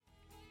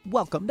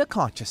Welcome to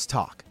Conscious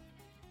Talk,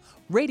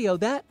 radio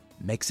that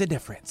makes a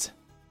difference.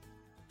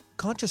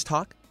 Conscious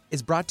Talk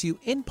is brought to you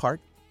in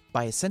part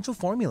by Essential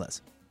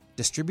Formulas,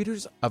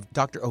 distributors of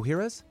Dr.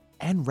 Ohhira's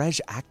and Reg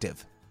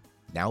Active,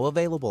 now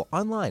available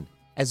online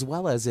as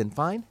well as in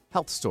fine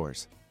health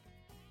stores.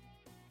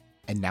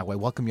 And now I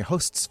welcome your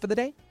hosts for the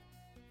day,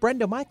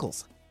 Brenda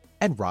Michaels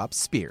and Rob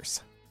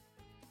Spears.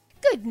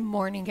 Good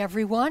morning,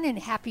 everyone, and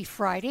happy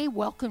Friday.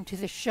 Welcome to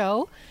the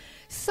show.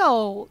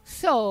 So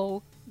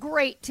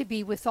great to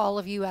be with all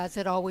of you, as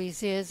it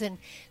always is. And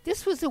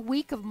this was a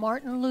week of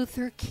Martin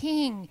Luther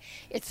King.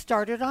 It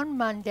started on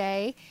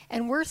Monday,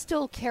 and we're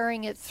still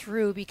carrying it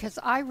through because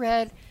I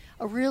read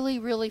a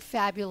really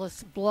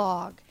fabulous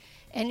blog.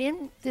 And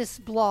in this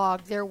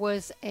blog, there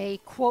was a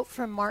quote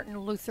from Martin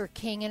Luther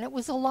King, and it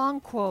was a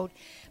long quote,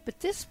 but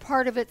this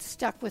part of it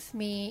stuck with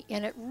me,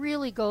 and it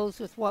really goes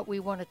with what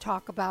we want to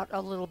talk about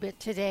a little bit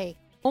today.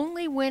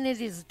 Only when it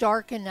is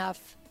dark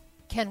enough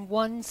can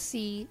one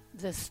see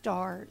the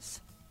stars.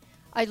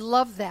 I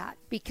love that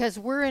because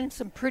we're in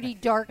some pretty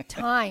dark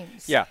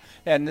times. Yeah,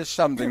 and this is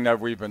something that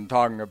we've been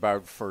talking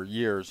about for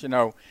years. You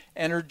know,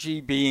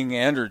 energy being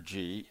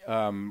energy,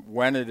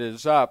 when it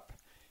is up,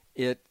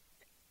 it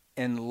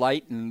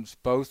enlightens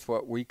both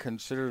what we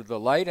consider the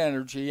light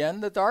energy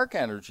and the dark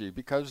energy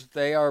because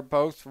they are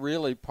both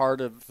really part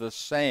of the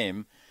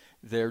same.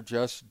 They're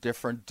just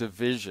different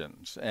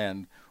divisions.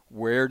 And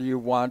where do you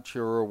want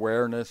your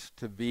awareness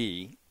to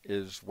be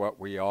is what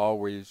we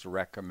always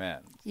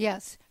recommend.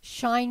 Yes,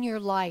 shine your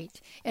light.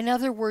 In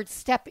other words,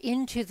 step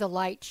into the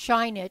light,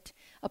 shine it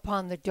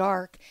upon the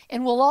dark,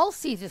 and we'll all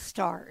see the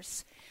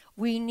stars.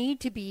 We need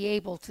to be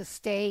able to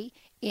stay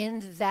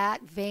in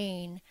that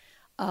vein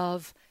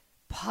of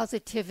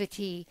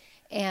positivity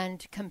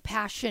and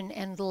compassion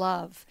and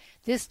love.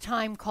 This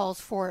time calls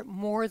for it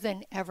more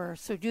than ever.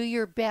 So do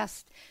your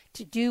best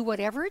to do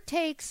whatever it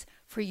takes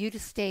for you to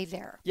stay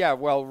there. Yeah,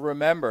 well,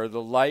 remember,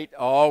 the light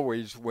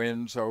always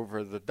wins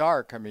over the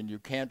dark. I mean, you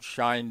can't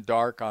shine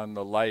dark on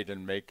the light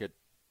and make it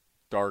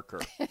darker.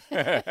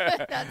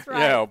 That's right.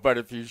 You know, but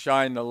if you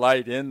shine the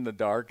light in the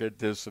dark, it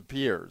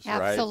disappears,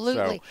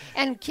 Absolutely. right? So,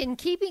 and in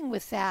keeping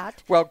with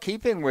that... Well,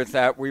 keeping with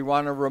that, we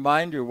want to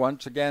remind you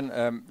once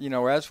again, you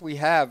know, as we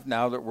have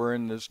now that we're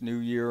in this new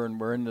year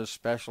and we're in this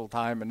special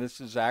time, and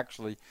this is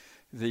actually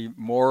the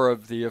more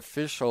of the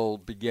official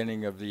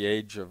beginning of the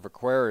age of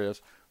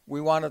Aquarius, we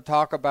want to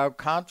talk about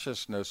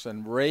consciousness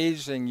and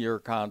raising your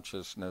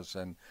consciousness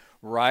and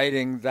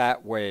riding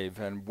that wave.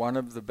 And one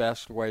of the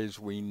best ways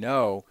we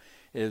know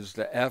is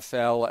the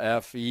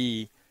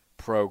FLFE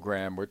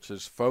program, which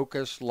is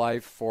Focus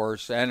Life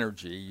Force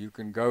Energy. You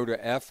can go to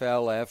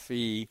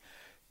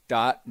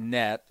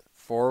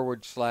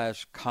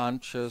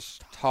flfe.net/conscious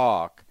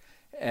talk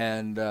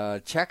and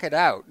check it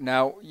out.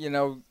 Now, you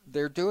know,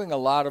 they're doing a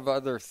lot of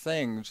other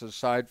things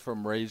aside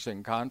from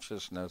raising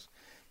consciousness.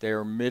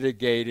 They're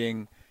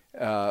mitigating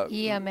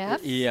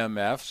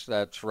EMFs,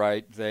 that's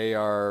right. They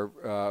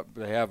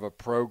have a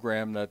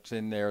program that's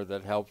in there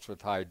that helps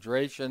with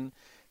hydration,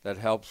 that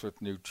helps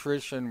with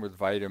nutrition, with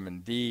vitamin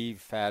D,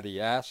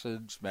 fatty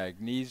acids,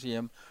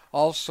 magnesium,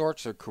 all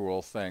sorts of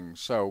cool things.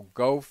 So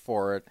go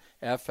for it,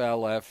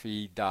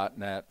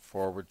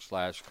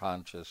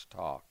 flfe.net/conscious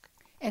talk.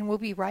 And we'll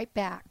be right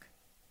back.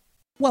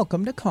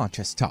 Welcome to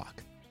Conscious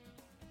Talk,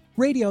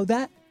 radio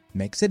that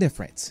makes a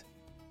difference.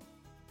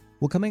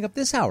 Well, coming up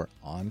this hour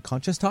on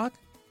Conscious Talk.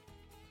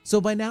 So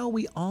by now,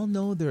 we all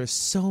know there is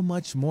so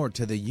much more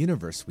to the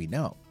universe we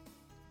know.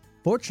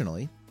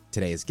 Fortunately,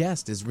 today's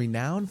guest is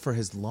renowned for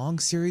his long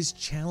series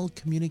channeled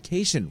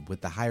communication with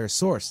the higher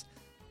source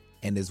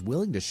and is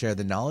willing to share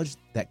the knowledge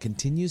that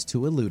continues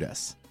to elude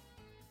us.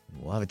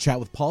 We'll have a chat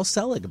with Paul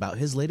Selig about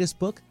his latest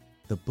book,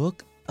 The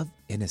Book of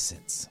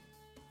Innocence.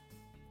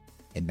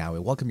 And now we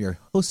welcome your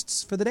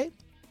hosts for the day,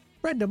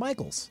 Brenda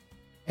Michaels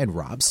and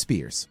Rob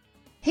Spears.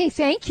 Hey,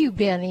 thank you,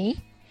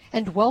 Benny.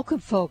 And welcome,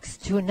 folks,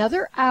 to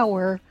another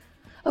hour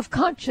of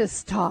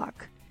Conscious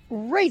Talk,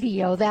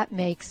 radio that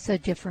makes a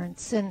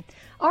difference. And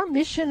our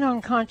mission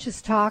on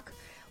Conscious Talk,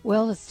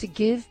 well, is to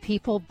give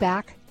people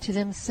back to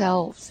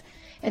themselves.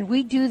 And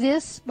we do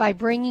this by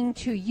bringing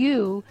to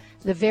you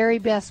the very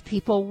best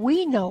people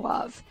we know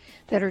of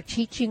that are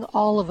teaching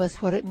all of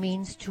us what it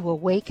means to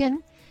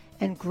awaken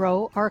and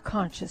grow our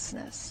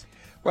consciousness.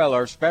 Well,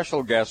 our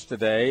special guest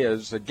today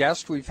is a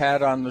guest we've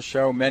had on the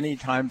show many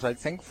times, I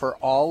think, for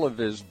all of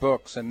his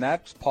books, and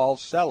that's Paul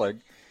Selig.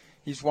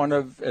 He's one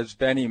of, as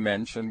Benny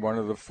mentioned, one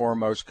of the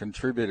foremost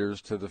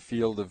contributors to the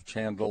field of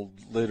channeled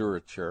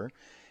literature.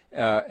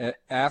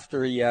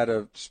 After he had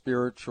a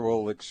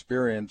spiritual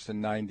experience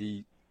in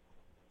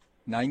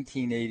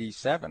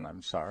 1987,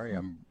 I'm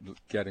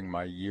getting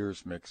my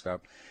years mixed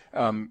up,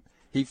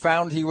 he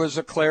found he was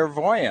a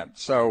clairvoyant.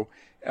 So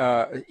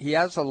he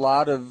has a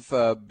lot of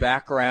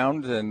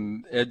background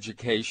and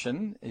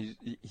education.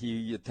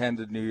 He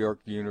attended New York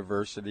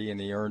University and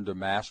he earned a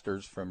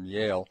master's from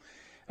Yale.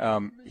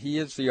 He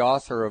is the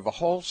author of a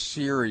whole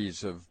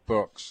series of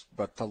books,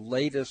 but the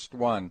latest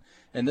one,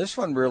 and this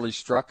one really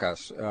struck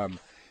us.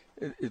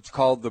 It's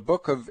called The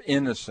Book of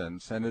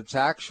Innocence, and it's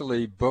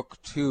actually book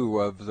 2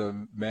 of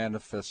the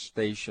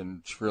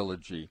Manifestation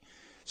trilogy.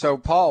 So,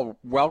 Paul,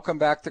 welcome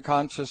back to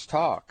Conscious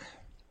Talk.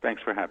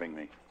 Thanks for having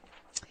me.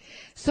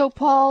 So,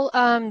 Paul,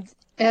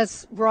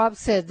 as Rob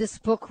said, this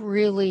book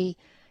really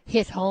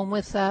hit home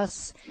with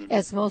us,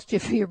 as most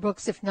of your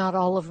books, if not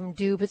all of them,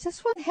 do. But this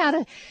one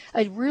had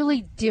a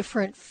really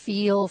different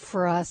feel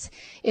for us.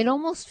 It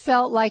almost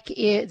felt like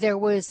there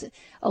was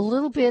a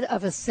little bit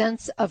of a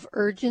sense of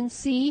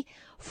urgency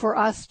for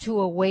us to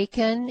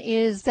awaken.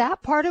 Is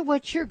that part of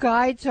what your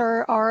guides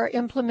are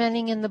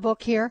implementing in the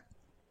book here?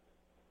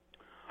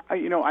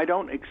 I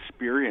don't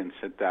experience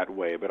it that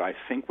way, but I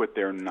think what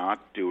they're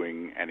not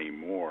doing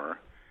anymore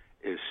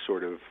is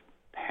sort of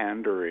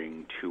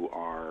pandering to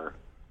our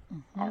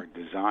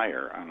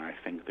desire, and I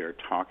think they're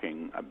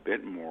talking a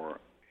bit more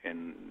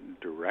in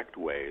direct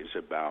ways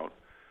about,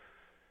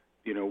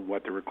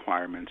 what the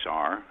requirements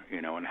are,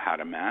 and how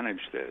to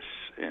manage this.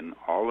 In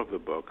all of the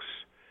books,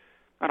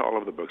 not all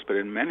of the books, but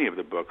in many of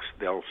the books,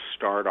 they'll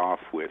start off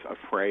with a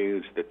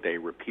phrase that they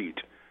repeat.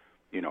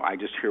 I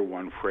just hear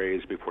one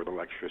phrase before the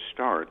lecture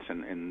starts,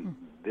 and in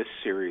this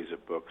series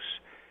of books,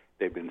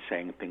 they've been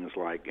saying things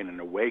like in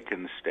an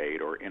awakened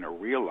state or in a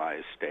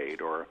realized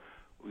state, or,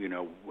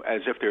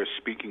 as if they're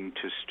speaking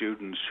to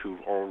students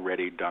who've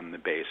already done the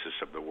basis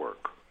of the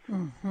work.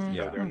 Mm-hmm.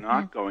 So they're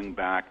not going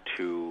back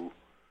to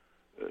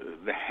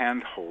the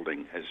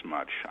hand-holding as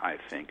much, I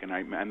think, and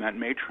that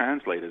may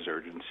translate as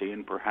urgency,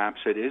 and perhaps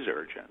it is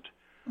urgent.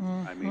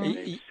 Mm-hmm. I mean,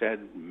 they've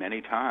said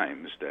many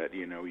times that,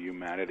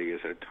 humanity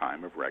is at a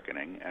time of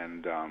reckoning,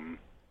 and,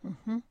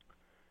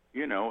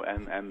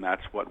 and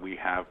that's what we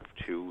have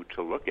to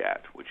look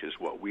at, which is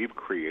what we've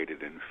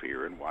created in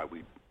fear and why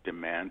we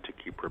demand to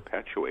keep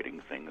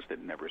perpetuating things that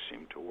never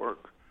seem to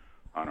work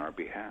on our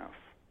behalf.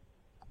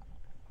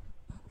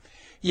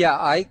 Yeah,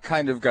 I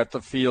kind of got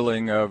the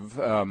feeling of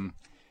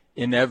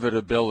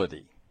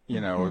inevitability,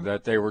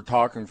 that they were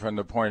talking from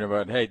the point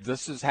about, hey,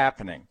 this is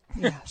happening.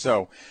 Yes.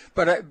 So,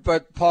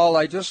 but Paul,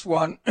 I just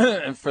want,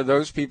 for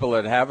those people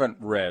that haven't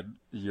read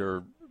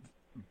your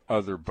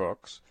other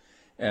books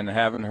and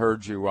haven't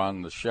heard you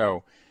on the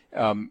show,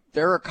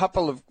 there are a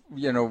couple of,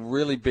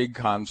 really big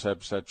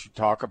concepts that you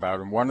talk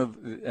about,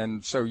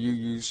 and so you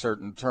use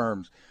certain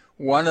terms.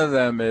 One of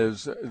them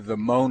is the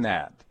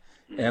monad,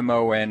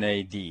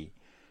 M-O-N-A-D.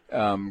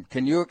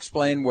 Can you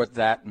explain what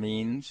that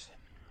means?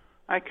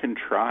 I can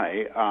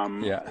try.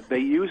 They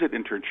use it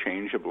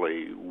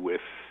interchangeably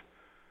with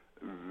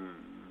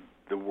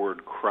the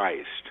word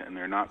Christ, and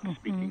they're not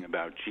speaking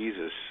about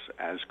Jesus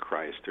as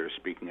Christ. They're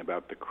speaking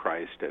about the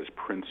Christ as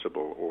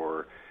principle,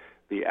 or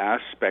the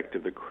aspect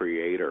of the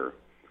Creator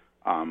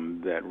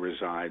that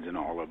resides in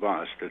all of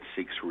us, that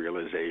seeks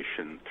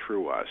realization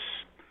through us.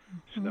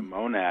 So the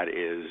monad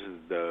is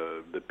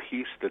the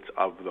piece that's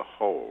of the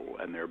whole,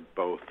 and they're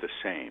both the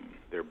same.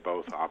 They're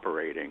both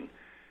operating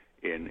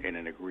in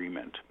an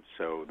agreement.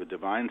 So the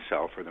divine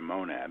self, or the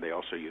monad, they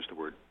also use the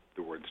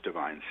words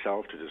divine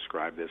self to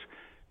describe this,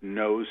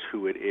 knows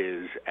who it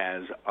is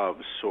as of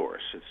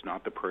source. It's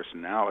not the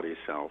personality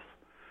self,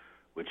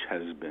 which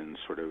has been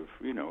sort of,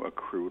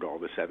 accrued all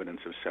this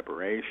evidence of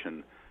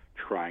separation,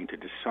 trying to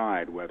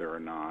decide whether or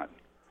not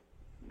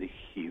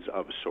he's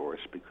of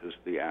source, because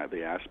the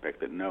aspect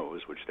that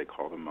knows, which they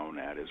call the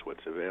monad, is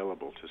what's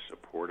available to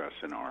support us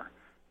in our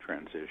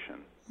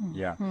transition.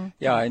 Yeah.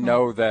 I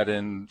know that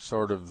in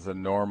sort of the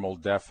normal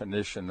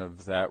definition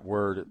of that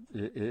word,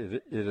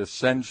 it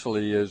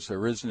essentially is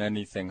there isn't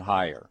anything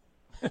higher.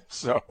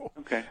 So,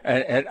 okay.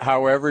 And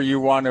however you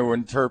want to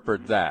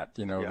interpret that,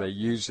 they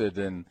use it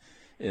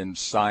in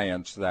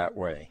science that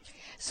way.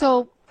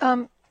 So,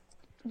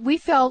 we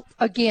felt,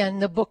 again,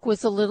 the book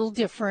was a little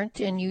different,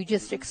 and you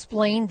just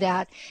explained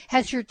that.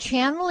 Has your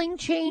channeling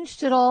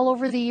changed at all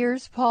over the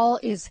years, Paul?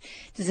 Does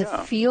it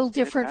feel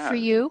different for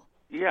you?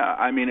 Yeah,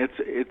 I mean,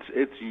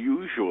 it's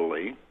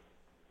usually,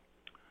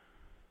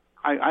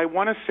 I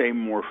want to say,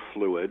 more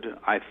fluid.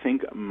 I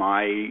think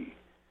my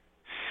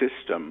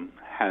system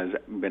has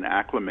been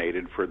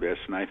acclimated for this,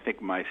 and I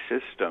think my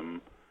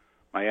system,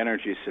 my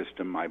energy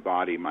system, my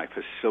body, my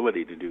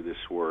facility to do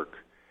this work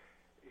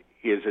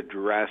is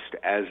addressed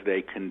as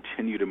they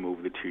continue to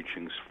move the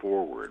teachings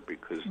forward,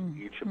 because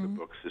each of the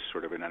books is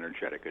sort of an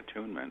energetic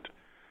attunement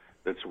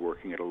that's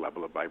working at a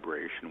level of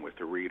vibration with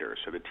the reader.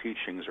 So the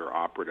teachings are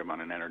operative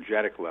on an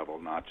energetic level,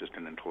 not just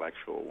an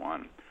intellectual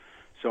one.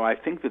 So I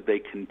think that they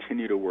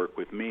continue to work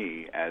with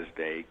me as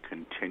they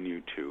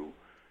continue to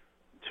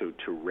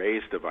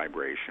raise the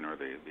vibration, or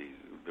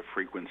the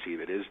frequency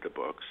that is the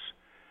books.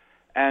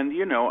 And,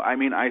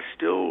 I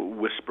still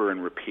whisper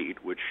and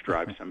repeat, which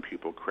drives some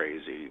people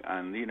crazy.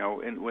 And,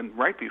 when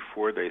right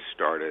before they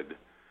started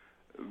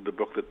the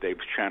book that they've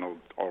channeled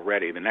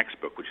already, the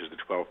next book, which is the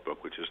 12th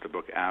book, which is the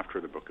book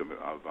after the book of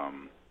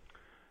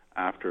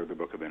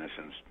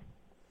Innocence,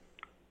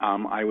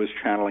 I was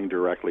channeling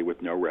directly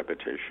with no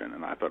repetition,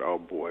 and I thought, oh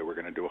boy, we're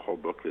going to do a whole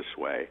book this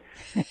way.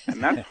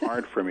 And that's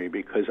hard for me,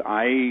 because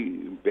I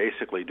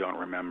basically don't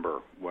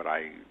remember what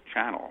I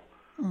channel.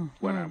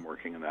 when I'm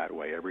working in that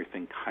way.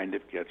 Everything kind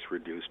of gets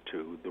reduced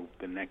to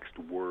the next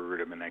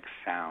word and the next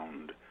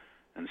sound,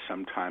 and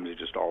sometimes it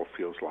just all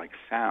feels like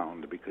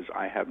sound because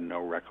I have no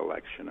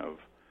recollection of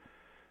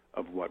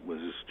what was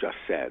just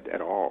said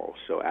at all.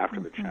 So after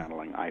the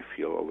channeling, I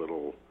feel a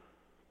little,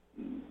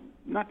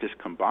 not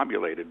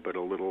discombobulated, but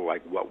a little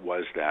like, what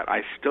was that?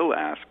 I still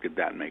ask, did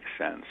that make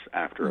sense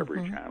after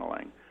every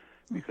channeling?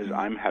 Because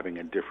I'm having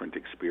a different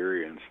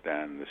experience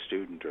than the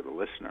student or the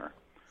listener.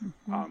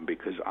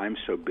 Because I'm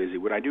so busy.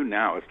 What I do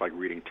now is like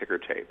reading ticker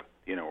tape,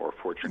 or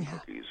fortune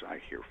cookies. I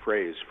hear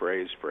phrase,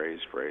 phrase, phrase,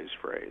 phrase,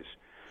 phrase.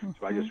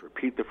 So I just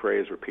repeat the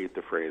phrase, repeat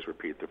the phrase,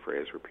 repeat the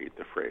phrase, repeat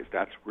the phrase.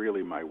 That's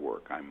really my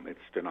work. It's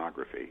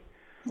stenography.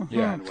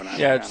 Yeah,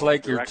 it's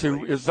like you're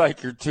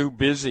too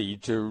busy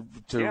to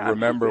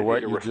remember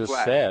what you just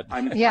said.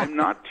 I'm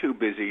not too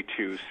busy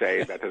to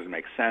say that doesn't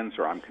make sense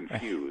or I'm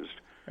confused.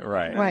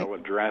 Right. And they'll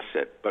address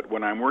it. But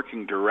when I'm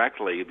working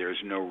directly,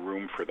 there's no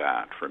room for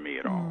that for me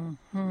at all.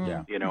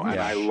 Yeah. And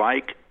I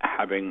like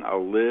having a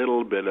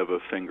little bit of a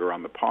finger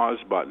on the pause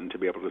button to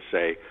be able to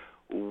say,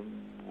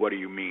 what do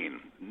you mean?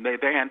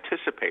 They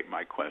anticipate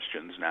my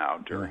questions now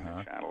during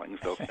the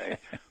channelings. They'll say,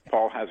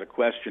 Paul has a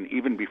question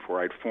even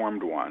before I'd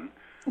formed one.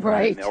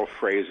 Right. And they'll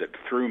phrase it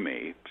through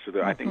me. So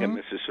that I think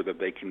this is so that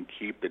they can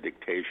keep the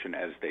dictation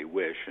as they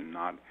wish and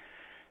not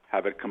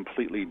have it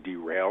completely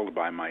derailed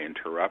by my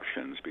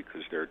interruptions,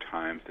 because there are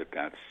times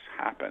that's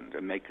happened,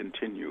 and they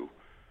continue,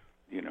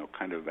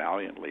 kind of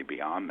valiantly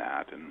beyond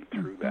that and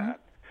through that.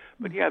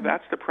 But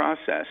that's the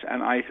process,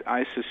 and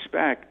I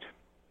suspect,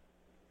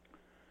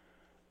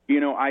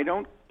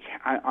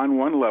 on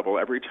one level,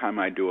 every time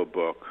I do a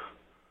book,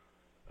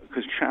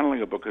 because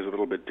channeling a book is a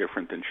little bit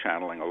different than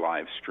channeling a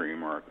live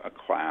stream or a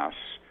class.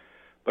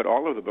 But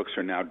all of the books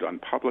are now done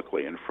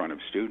publicly in front of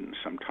students.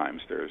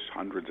 Sometimes there's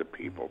hundreds of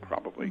people,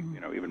 probably,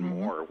 even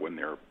more when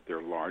they're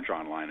large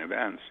online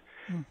events.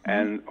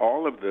 And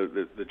all of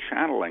the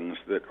channelings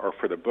that are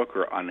for the book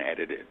are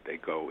unedited. They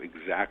go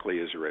exactly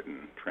as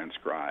written,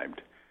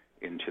 transcribed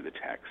into the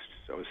text.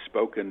 So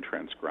spoken,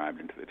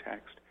 transcribed into the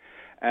text.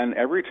 And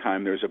every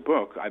time there's a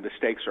book, the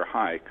stakes are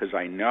high because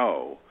I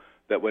know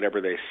that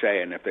whatever they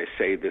say, and if they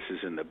say this is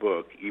in the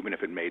book, even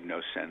if it made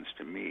no sense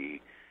to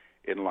me,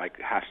 it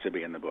has to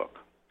be in the book.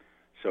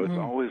 So it's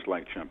always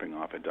like jumping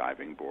off a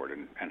diving board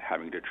and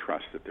having to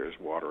trust that there's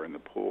water in the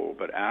pool.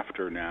 But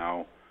after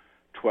now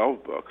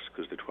 12 books,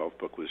 because the 12th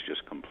book was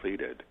just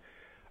completed,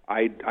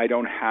 I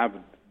don't have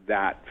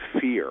that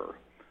fear.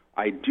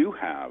 I do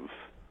have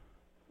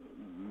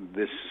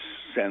this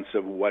sense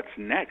of what's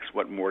next.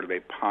 What more do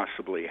they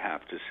possibly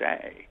have to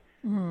say?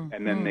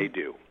 And then they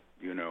do,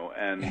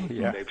 and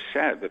they've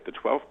said that the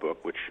 12th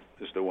book, which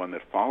is the one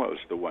that follows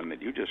the one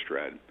that you just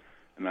read,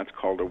 and that's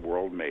called A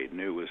World Made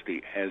New, is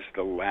the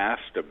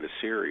last of the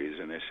series,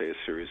 and they say a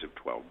series of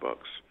 12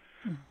 books.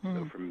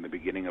 So from the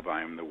beginning of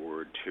I Am the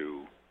Word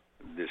to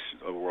this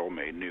A World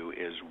Made New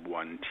is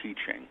one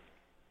teaching.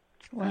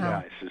 Wow. And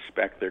I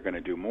suspect they're going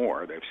to do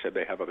more. They've said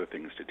they have other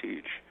things to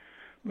teach,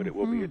 but it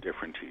will be a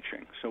different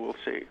teaching. So we'll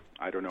see.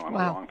 I don't know. I'm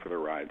along for the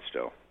ride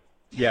still.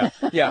 Yeah.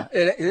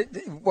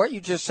 What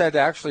you just said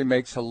actually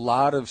makes a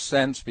lot of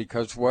sense,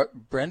 because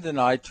what Brenda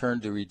and I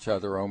turn to each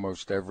other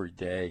almost every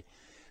day,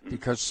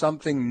 because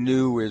something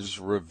new is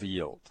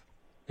revealed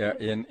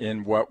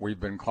in what we've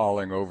been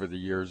calling over the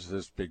years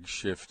this big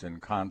shift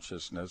in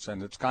consciousness.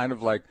 And it's kind of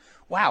like,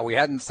 wow, we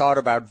hadn't thought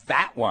about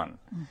that one.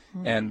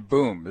 And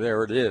boom,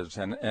 there it is.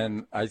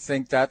 And I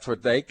think that's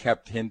what they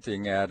kept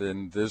hinting at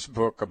in this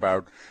book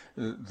about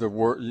the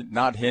word,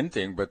 not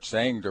hinting, but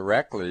saying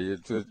directly,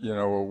 it's a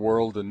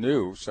world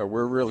anew. So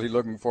we're really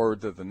looking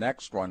forward to the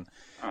next one.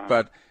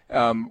 But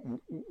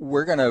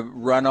we're going to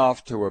run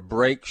off to a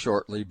break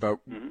shortly, but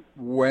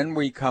when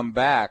we come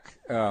back,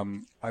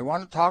 I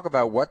want to talk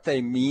about what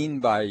they mean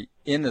by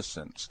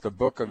innocence, the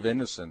book of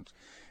innocence,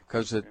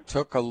 because it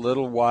took a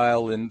little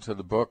while into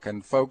the book.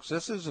 And folks,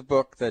 this is a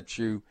book that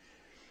you,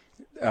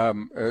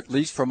 at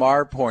least from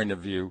our point of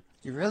view,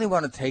 you really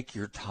want to take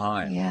your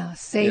time. Yeah,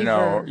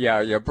 savor.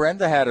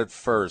 Brenda had it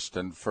first,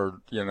 and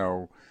for,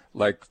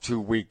 like 2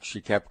 weeks,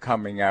 she kept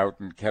coming out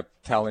and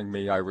kept telling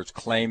me I was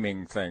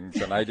claiming things,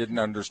 and I didn't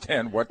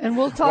understand what and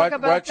we'll talk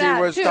about what she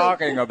was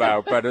talking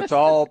about. But it's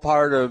all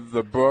part of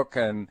the book,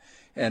 and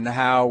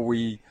how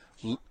we,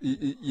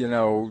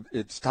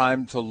 it's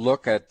time to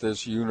look at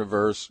this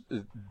universe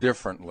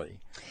differently.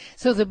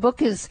 So the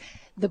book is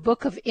The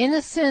Book of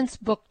Innocence,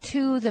 Book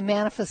 2, The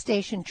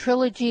Manifestation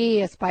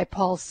Trilogy. It's by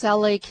Paul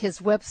Selig. His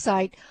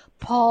website,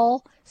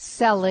 Paul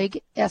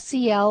Selig,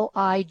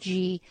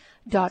 SELIG.com.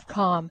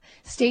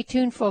 Stay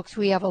tuned, folks.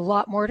 We have a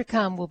lot more to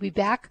come. We'll be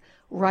back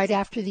right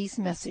after these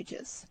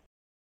messages.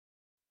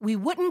 We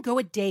wouldn't go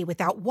a day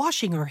without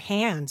washing our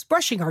hands,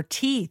 brushing our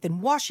teeth,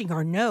 and washing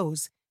our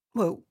nose.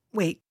 Whoa,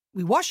 wait,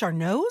 we wash our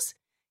nose?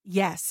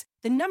 Yes,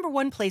 the number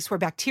one place where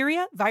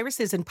bacteria,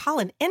 viruses, and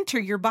pollen enter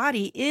your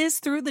body is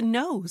through the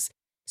nose.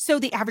 So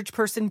the average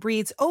person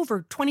breathes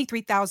over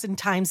 23,000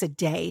 times a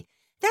day.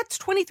 That's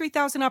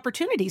 23,000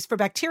 opportunities for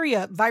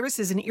bacteria,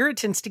 viruses, and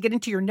irritants to get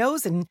into your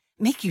nose and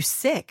make you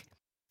sick.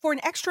 For an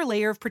extra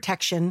layer of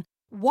protection,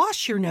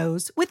 wash your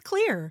nose with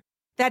Xlear.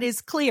 That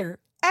is Xlear,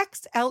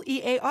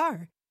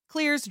 Xlear.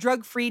 Xlear's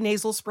drug-free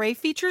nasal spray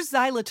features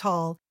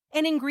xylitol,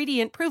 an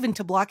ingredient proven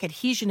to block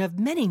adhesion of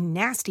many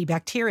nasty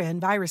bacteria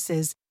and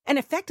viruses and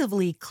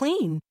effectively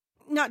clean.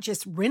 Not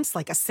just rinse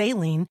like a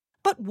saline,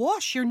 but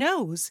wash your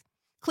nose.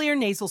 Xlear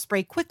nasal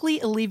spray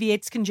quickly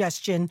alleviates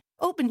congestion,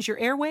 opens your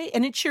airway,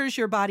 and ensures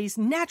your body's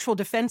natural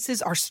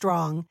defenses are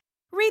strong.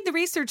 Read the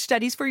research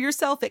studies for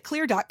yourself at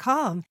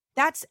Xlear.com.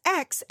 That's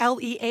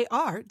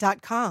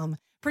Xlear.com.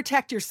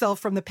 Protect yourself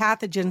from the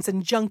pathogens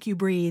and junk you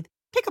breathe.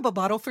 Pick up a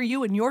bottle for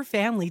you and your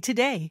family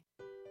today.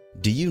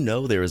 Do you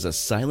know there is a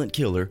silent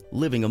killer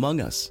living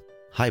among us?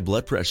 High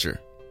blood pressure.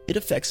 It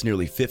affects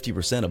nearly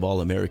 50% of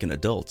all American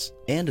adults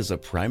and is a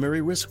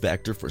primary risk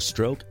factor for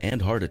stroke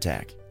and heart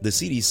attack. The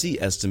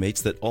CDC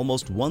estimates that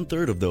almost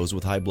 1/3 of those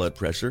with high blood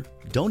pressure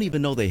don't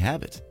even know they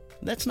have it.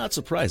 That's not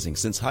surprising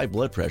since high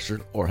blood pressure,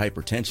 or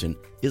hypertension,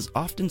 is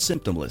often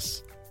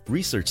symptomless.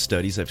 Research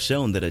studies have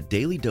shown that a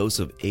daily dose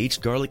of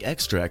aged garlic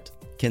extract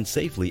can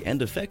safely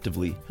and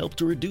effectively help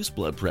to reduce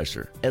blood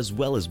pressure, as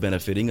well as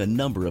benefiting a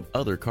number of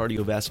other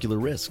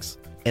cardiovascular risks.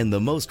 And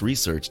the most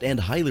researched and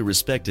highly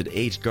respected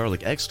aged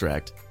garlic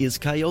extract is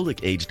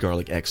Kyolic Aged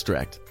Garlic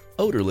Extract.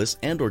 Odorless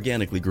and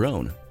organically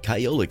grown,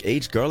 Kyolic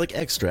Aged Garlic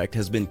Extract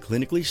has been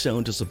clinically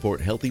shown to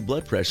support healthy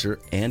blood pressure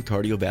and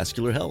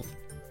cardiovascular health.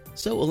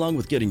 So along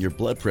with getting your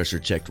blood pressure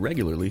checked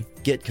regularly,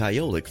 get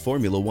Kyolic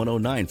Formula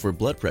 109 for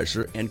blood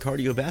pressure and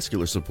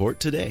cardiovascular support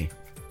today.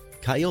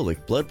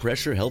 Kyolic Blood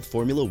Pressure Health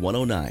Formula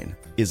 109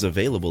 is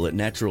available at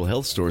natural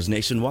health stores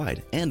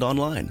nationwide and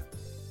online.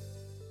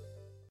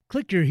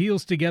 Click your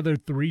heels together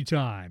 3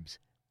 times.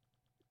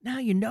 Now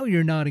you know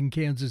you're not in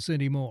Kansas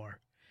anymore.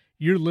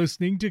 You're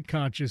listening to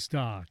Conscious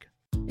Talk.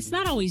 It's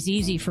not always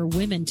easy for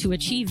women to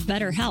achieve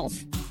better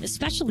health,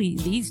 especially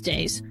these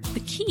days. The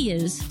key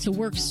is to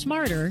work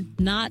smarter,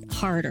 not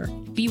harder.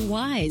 Be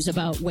wise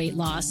about weight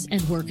loss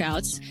and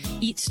workouts.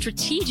 Eat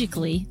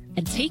strategically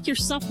and take your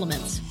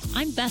supplements.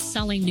 I'm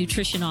best-selling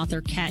nutrition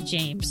author Kat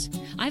James.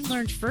 I've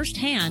learned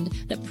firsthand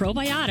that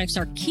probiotics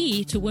are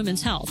key to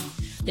women's health.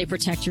 They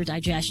protect your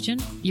digestion,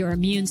 your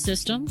immune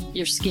system,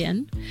 your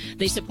skin.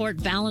 They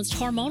support balanced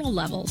hormonal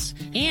levels.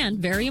 And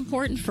very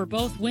important for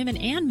both women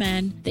and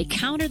men, they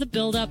counter the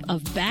buildup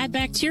of bad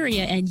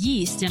bacteria and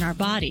yeast in our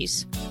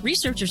bodies.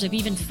 Researchers have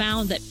even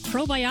found that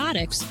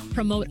probiotics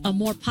promote a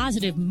more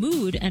positive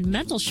mood and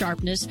mental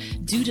sharpness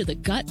due to the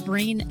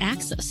gut-brain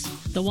axis.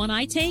 The one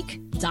I take,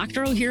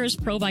 Dr. Ohhira's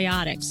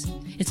Probiotics.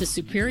 It's a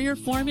superior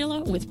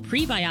formula with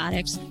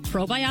prebiotics,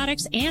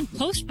 probiotics, and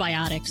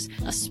postbiotics,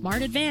 a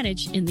smart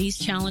advantage in these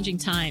challenging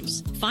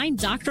times. Find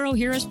Dr.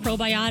 Ohhira's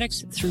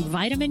Probiotics through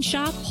Vitamin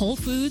Shop, Whole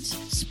Foods,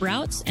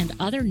 Sprouts, and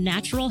other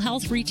natural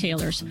health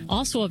retailers,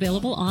 also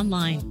available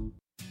online.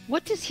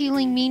 What does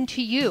healing mean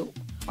to you?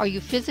 Are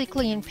you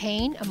physically in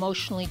pain,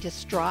 emotionally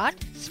distraught,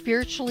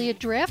 spiritually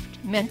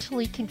adrift,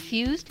 mentally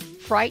confused,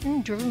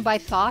 frightened, driven by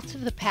thoughts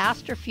of the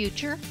past or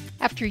future?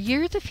 After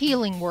years of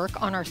healing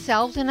work on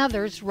ourselves and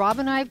others, Rob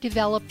and I have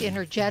developed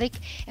energetic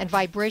and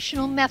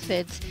vibrational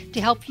methods to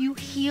help you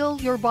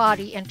heal your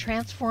body and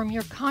transform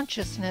your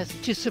consciousness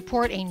to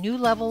support a new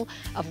level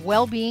of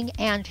well-being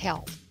and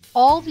health.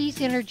 All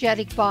these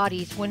energetic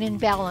bodies, when in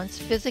balance,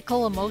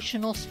 physical,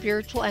 emotional,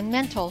 spiritual, and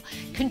mental,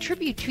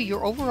 contribute to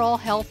your overall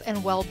health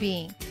and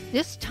well-being.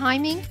 This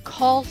timing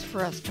calls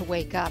for us to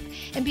wake up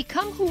and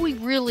become who we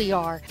really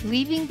are,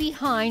 leaving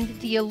behind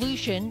the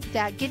illusion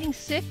that getting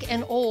sick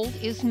and old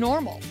is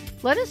normal.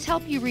 Let us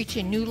help you reach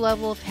a new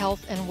level of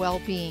health and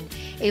well-being,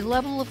 a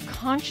level of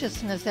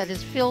consciousness that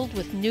is filled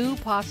with new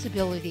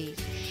possibilities.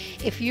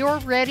 If you're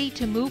ready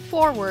to move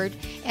forward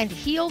and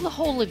heal the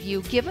whole of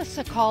you, give us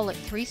a call at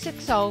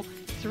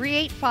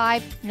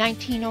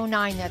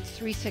 360-385-1909. That's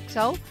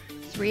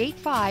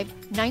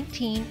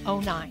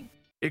 360-385-1909.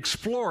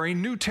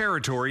 Exploring new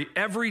territory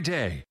every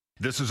day.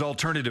 This is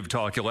Alternative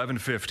Talk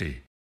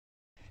 1150.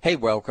 Hey,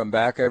 welcome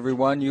back,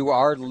 everyone. You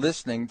are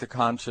listening to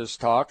Conscious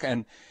Talk,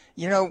 and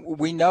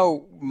we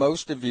know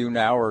most of you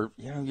now are,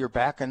 you're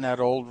back in that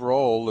old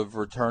role of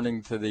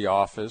returning to the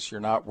office.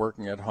 You're not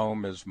working at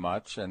home as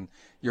much, and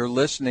you're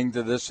listening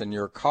to this in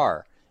your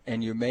car,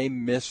 and you may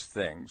miss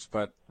things,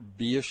 but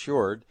be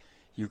assured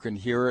you can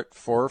hear it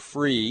for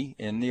free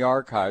in the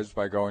archives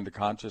by going to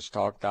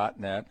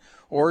conscioustalk.net,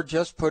 or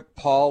just put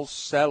Paul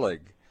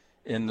Selig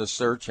in the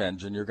search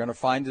engine. You're going to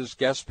find his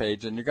guest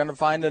page, and you're going to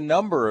find a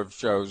number of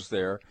shows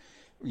there.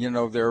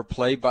 There are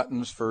play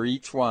buttons for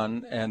each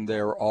one, and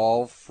they're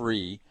all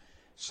free.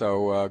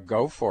 So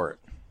go for it.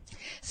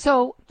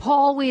 So,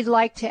 Paul, we'd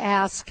like to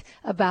ask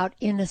about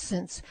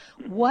innocence.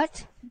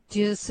 What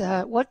do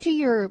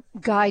your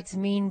guides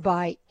mean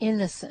by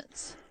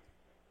innocence?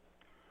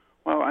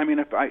 Well, I mean,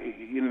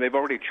 they've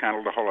already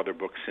channeled a whole other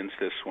book since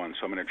this one,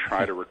 so I'm going to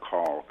try to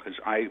recall, because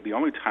the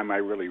only time I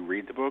really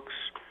read the books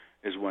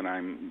is when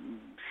I'm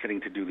sitting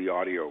to do the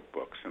audio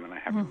books, and then I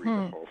have to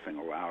read the whole thing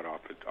aloud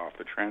off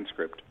the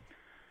transcript.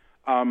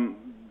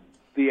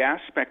 The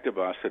aspect of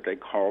us that they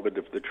call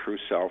the true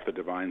self, the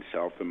divine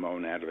self, the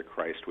monad, or the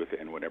Christ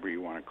within, whatever you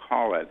want to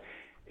call it,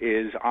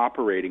 is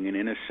operating in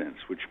innocence,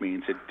 which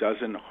means it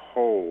doesn't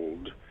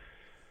hold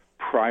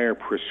prior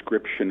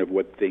prescription of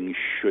what things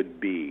should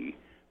be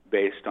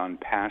based on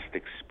past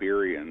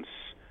experience,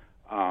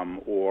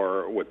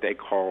 or what they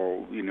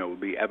call,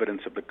 the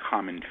evidence of the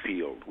common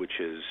field, which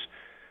is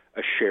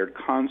a shared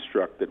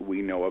construct that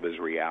we know of as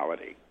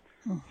reality.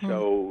 Mm-hmm.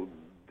 So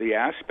the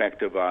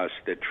aspect of us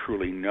that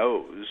truly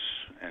knows,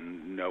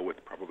 and know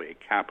with probably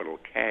a capital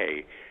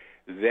K,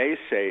 they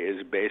say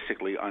is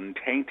basically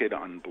untainted,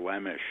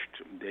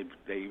 unblemished.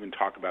 They even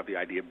talk about the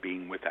idea of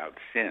being without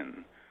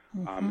sin.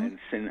 Mm-hmm. And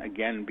sin,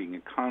 again, being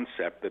a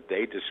concept that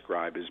they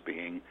describe as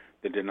being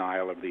the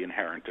denial of the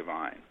inherent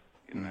divine.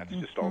 And that's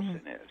just all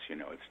sin is.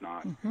 It's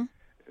not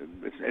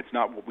it's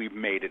not what we've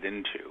made it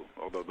into,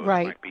 although those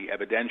might be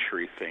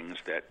evidentiary things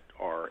that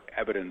are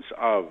evidence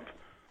of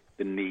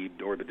the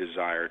need or the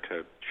desire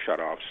to shut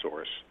off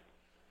source.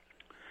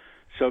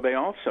 So they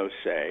also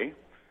say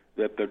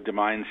that the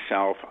divine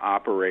self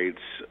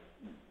operates,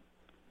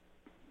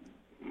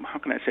 how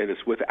can I say this,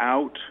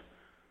 without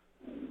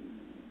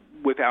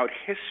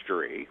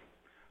history.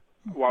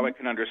 While it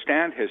can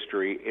understand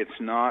history, it's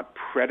not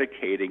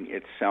predicating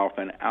itself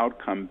an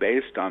outcome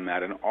based on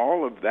that, and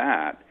all of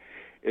that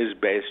is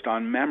based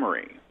on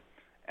memory.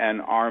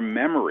 And our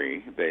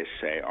memory, they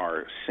say,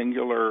 our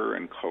singular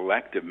and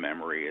collective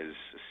memory as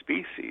a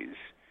species,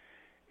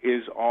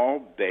 is all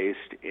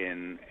based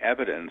in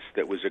evidence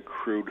that was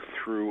accrued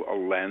through a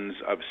lens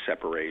of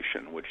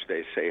separation, which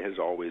they say has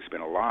always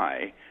been a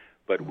lie,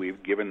 but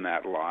we've given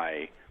that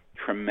lie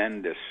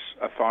tremendous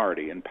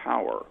authority and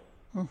power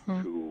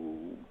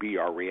to be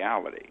our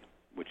reality,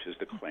 which is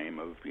the claim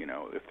of,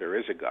 if there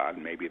is a God,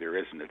 maybe there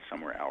isn't, it's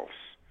somewhere else.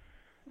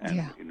 And,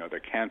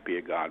 there can't be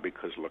a God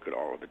because look at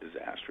all of the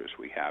disasters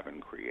we have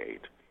and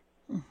create.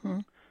 Mm-hmm.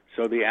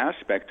 So the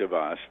aspect of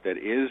us that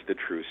is the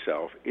true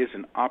self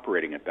isn't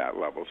operating at that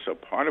level. So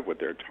part of what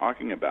they're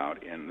talking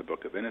about in the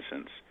Book of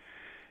Innocence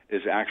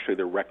is actually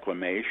the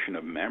reclamation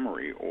of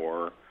memory,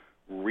 or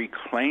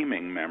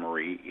reclaiming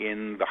memory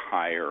in the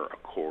higher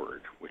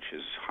accord, which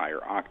is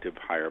higher octave,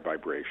 higher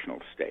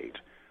vibrational state,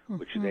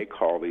 which they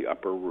call the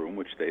upper room,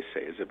 which they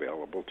say is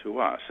available to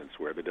us. It's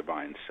where the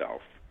divine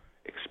self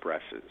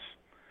expresses.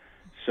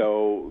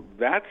 So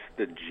that's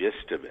the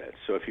gist of it.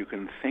 So if you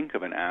can think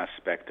of an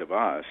aspect of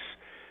us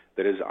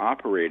that is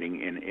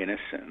operating in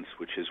innocence,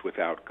 which is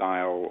without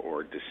guile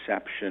or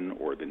deception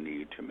or the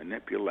need to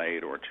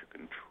manipulate or to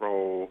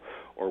control,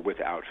 or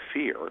without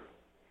fear,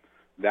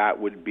 that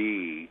would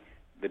be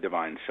the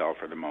divine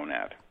self or the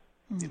monad.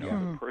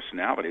 The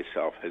personality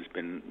self has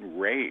been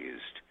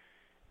raised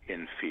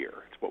in fear.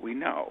 It's what we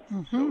know,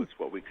 so it's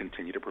what we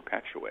continue to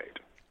perpetuate.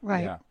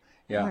 Right.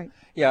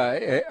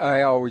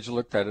 I always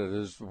looked at it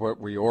as what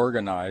we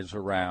organize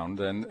around,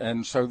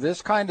 and so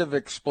this kind of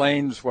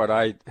explains what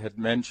I had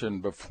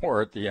mentioned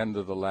before at the end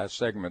of the last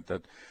segment,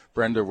 that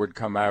Brenda would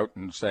come out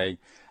and say,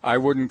 I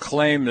wouldn't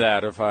claim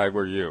that if I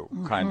were you,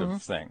 kind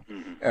of thing,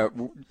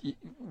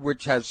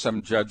 which has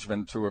some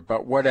judgment to it,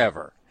 but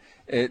whatever.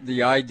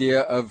 The idea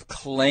of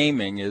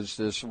claiming is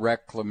this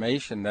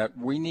reclamation that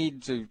we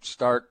need to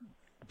start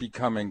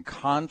becoming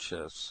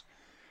conscious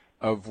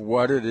of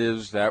what it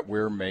is that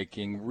we're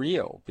making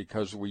real,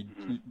 because we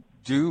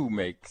do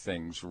make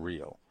things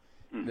real.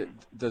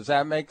 Does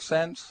that make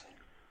sense?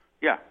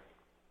 Yeah.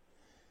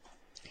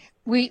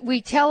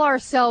 We tell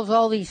ourselves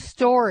all these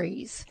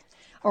stories,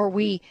 or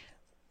we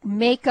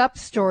make up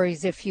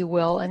stories, if you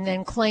will, and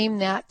then claim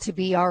that to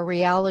be our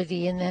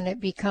reality, and then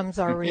it becomes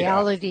our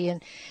reality.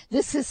 And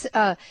this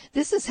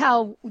is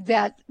how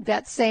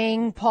that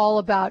saying, Paul,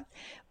 about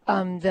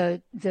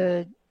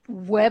the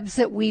webs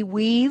that we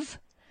weave,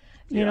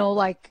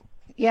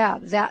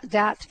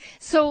 that.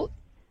 So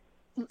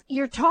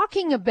you're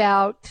talking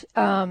about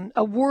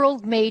a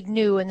world made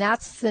new, and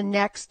that's the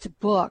next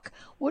book.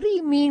 What do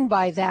you mean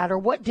by that, or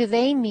what do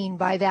they mean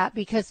by that?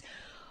 Because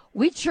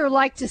we'd sure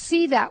like to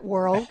see that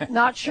world.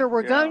 Not sure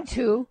we're going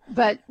to,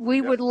 but we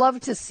would love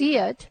to see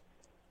it.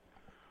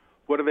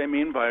 What do they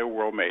mean by a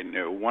world made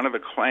new? One of the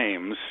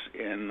claims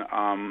in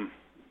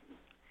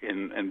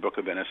Book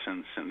of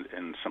Innocence and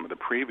in some of the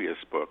previous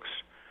books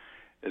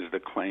is the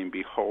claim,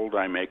 behold,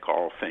 I make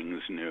all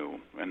things new.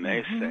 And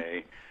they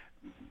say,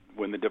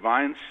 when the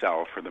divine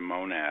self, or the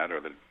monad, or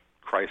the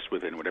Christ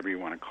within, whatever you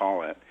want to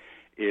call it,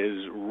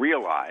 is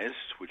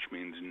realized, which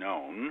means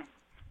known,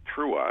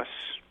 through us,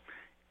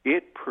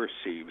 it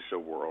perceives a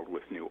world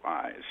with new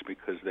eyes,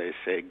 because they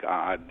say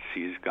God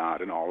sees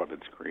God in all of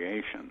its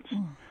creations,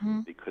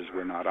 because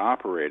we're not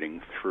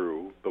operating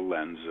through the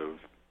lens of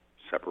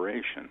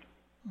separation.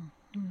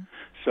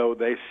 So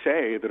they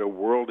say that a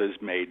world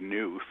is made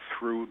new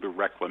through the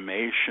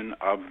reclamation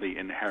of the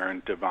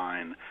inherent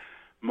divine,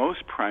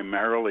 most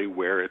primarily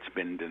where it's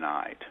been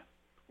denied,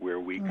 where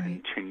we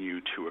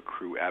continue to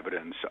accrue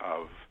evidence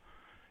of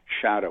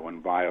shadow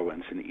and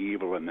violence and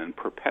evil, and then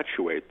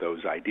perpetuate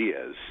those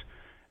ideas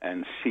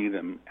and see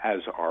them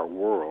as our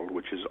world,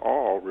 which is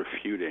all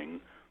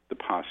refuting the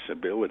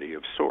possibility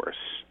of source.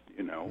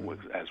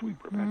 as we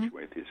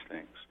perpetuate these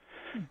things.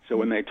 So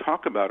when they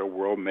talk about a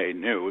world made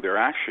new, they're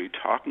actually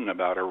talking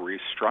about a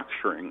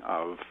restructuring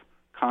of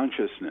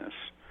consciousness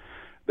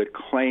that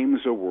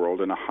claims a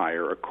world in a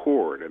higher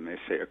accord. And they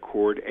say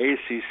accord,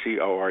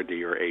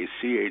 A-C-C-O-R-D or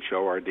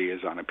A-C-H-O-R-D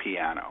is on a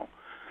piano.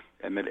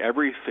 And that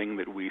everything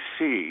that we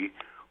see,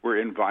 we're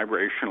in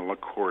vibrational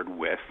accord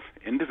with,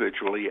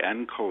 individually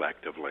and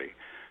collectively.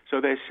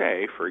 So they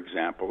say, for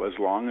example, as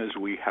long as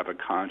we have a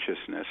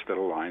consciousness that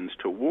aligns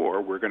to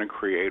war, we're going to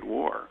create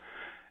war.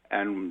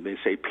 And they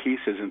say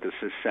peace isn't the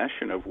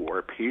cessation of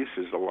war. Peace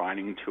is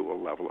aligning to a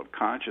level of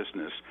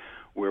consciousness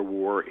where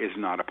war is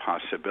not a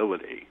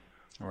possibility.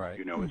 Right.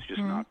 It's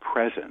just not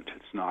present.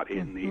 It's not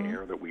in the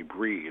air that we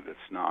breathe.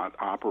 It's not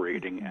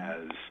operating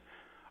as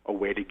a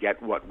way to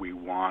get what we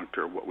want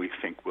or what we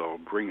think will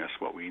bring us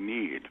what we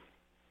need,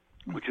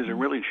 which is a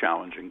really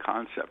challenging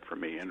concept for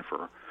me and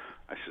for,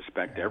 I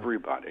suspect,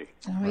 everybody.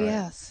 Oh,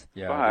 yes.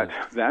 Yeah, but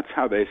that's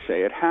how they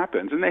say it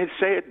happens. And they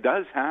say it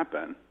does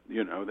happen.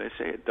 They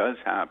say it does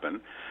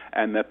happen,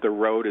 and that the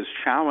road is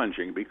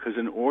challenging because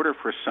in order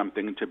for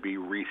something to be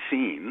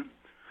re-seen,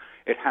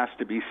 it has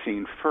to be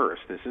seen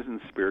first. This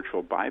isn't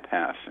spiritual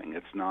bypassing.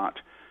 It's not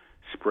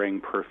spraying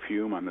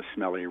perfume on the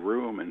smelly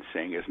room and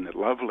saying, isn't it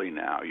lovely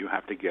now? You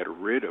have to get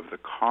rid of the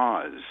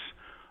cause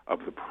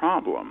of the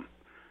problem.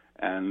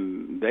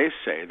 And they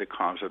say the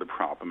cause of the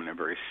problem in a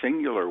very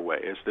singular way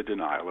is the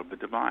denial of the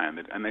divine.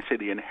 And they say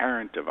the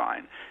inherent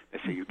divine. They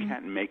say you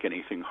can't make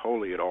anything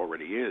holy, it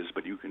already is,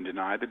 but you can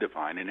deny the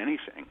divine in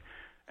anything.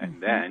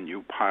 And then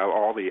you pile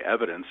all the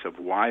evidence of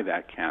why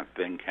that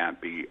thing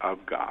can't be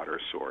of God or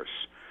source.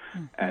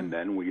 And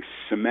then we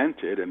cement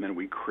it, and then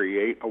we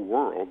create a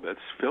world that's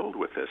filled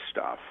with this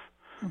stuff.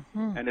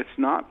 And it's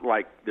not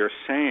like they're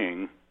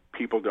saying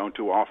people don't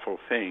do awful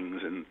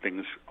things and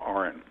things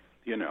aren't,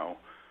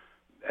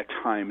 at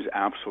times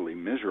absolutely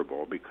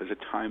miserable, because at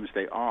times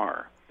they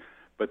are.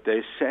 But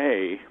they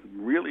say,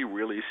 really,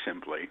 really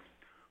simply,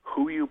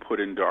 who you put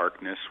in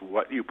darkness,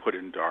 what you put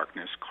in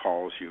darkness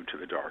calls you to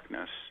the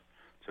darkness.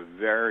 It's a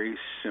very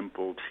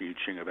simple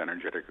teaching of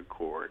energetic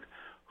accord.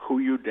 Who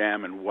you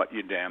damn and what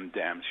you damn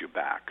damns you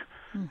back.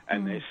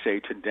 And they say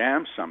to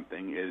damn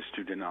something is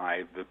to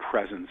deny the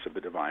presence of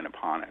the divine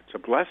upon it. To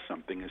bless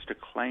something is to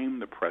claim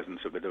the presence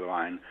of the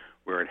divine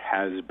where it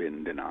has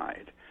been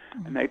denied.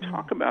 And they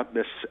talk about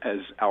this as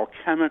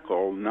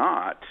alchemical,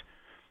 not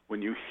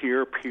when you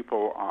hear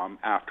people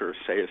after,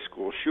 say, a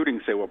school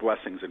shooting say, well,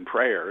 blessings and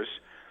prayers,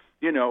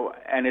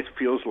 and it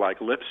feels like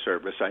lip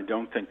service. I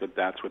don't think that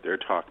that's what they're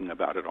talking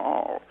about at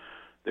all.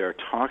 They're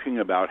talking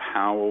about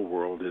how a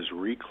world is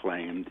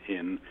reclaimed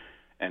in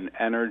an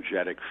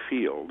energetic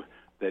field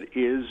that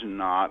is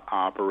not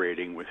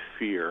operating with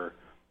fear,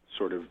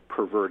 sort of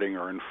perverting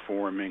or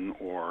informing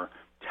or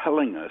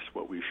telling us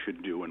what we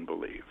should do and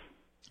believe.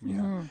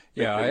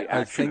 Yeah,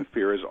 I think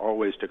fear is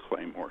always to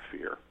claim more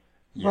fear.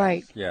 Yes,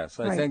 right. Yes,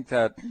 I think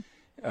that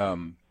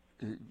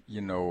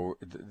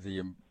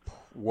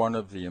one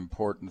of the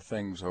important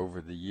things over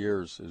the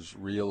years is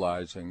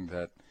realizing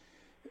that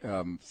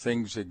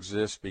things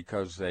exist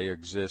because they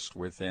exist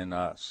within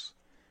us.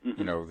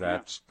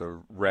 That's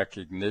the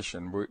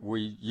recognition.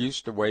 We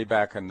used to, way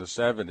back in the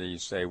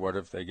 70s, say, what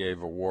if they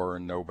gave a war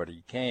and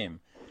nobody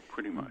came?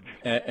 Pretty much.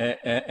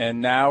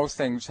 And now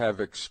things have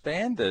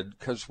expanded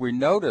because we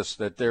notice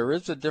that there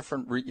is a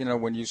different,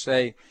 when you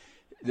say,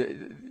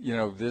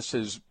 this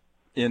is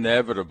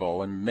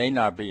inevitable and may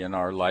not be in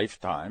our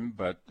lifetime,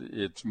 but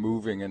it's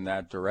moving in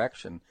that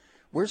direction.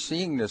 We're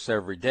seeing this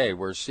every day.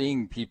 We're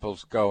seeing people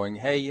going,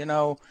 hey,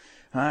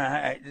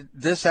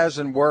 this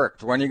hasn't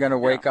worked. When are you going to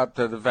wake up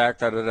to the fact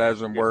that it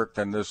hasn't worked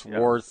and this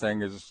war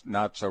thing is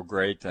not so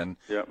great? And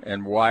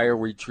why are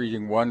we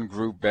treating one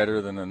group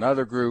better than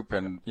another group?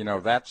 And,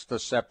 that's the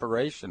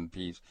separation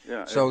piece.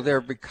 Yeah, so they're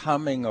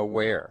becoming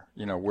aware.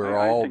 We're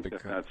all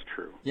becoming. That's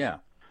true. Yeah.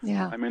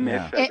 Yeah. I mean,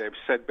 they've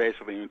said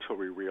basically until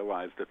we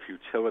realize the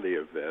futility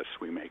of this,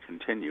 we may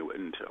continue it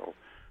until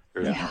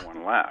there's no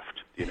one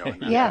left.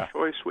 And that's a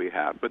choice we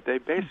have. But they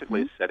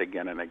basically said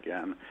again and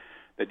again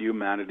that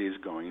humanity is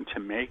going to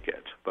make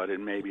it, but it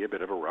may be a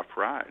bit of a rough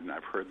ride, and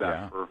I've heard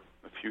that for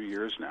a few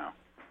years now.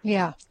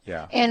 Yeah.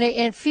 And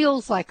it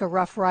feels like a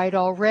rough ride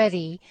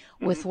already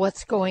with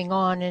what's going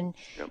on,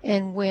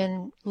 and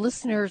when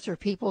listeners or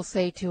people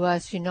say to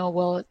us,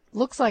 well, it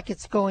looks like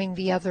it's going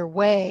the other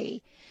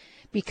way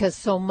because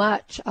so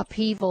much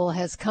upheaval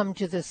has come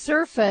to the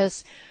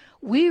surface,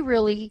 we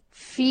really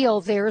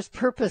feel there's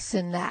purpose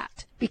in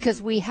that because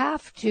we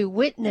have to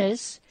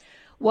witness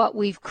what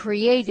we've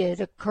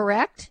created,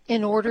 correct?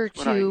 In order to...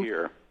 What I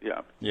hear,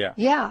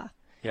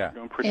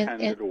 Don't pretend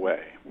it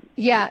away.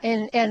 Yeah,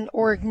 and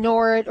or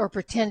ignore it or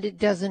pretend it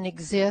doesn't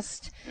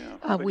exist.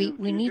 We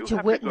need to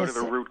witness it. You have to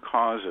go to the root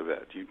cause of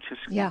it. You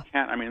just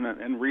can't. I mean,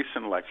 in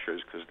recent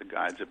lectures, because the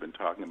guides have been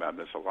talking about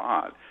this a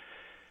lot,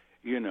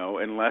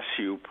 unless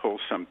you pull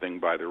something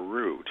by the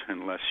root,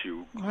 unless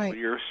you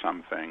clear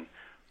something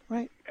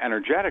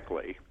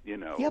energetically,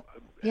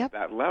 at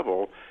that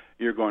level,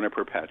 you're going to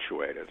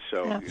perpetuate it.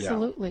 So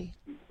absolutely,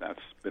 that's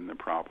been the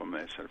problem,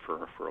 they said,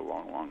 for a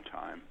long, long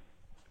time.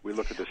 We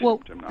look at the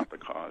symptom, not the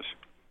cause.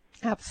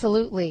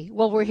 Absolutely.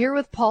 Well, we're here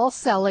with Paul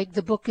Selig.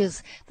 The book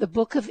is The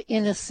Book of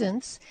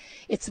Innocence.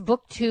 It's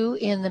book 2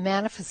 in the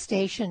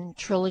Manifestation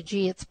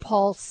Trilogy. It's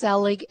Paul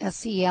Selig,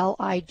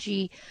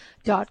 SELIG.com.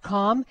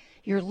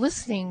 You're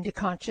listening to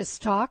Conscious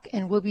Talk,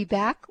 and we'll be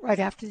back right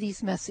after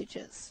these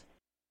messages.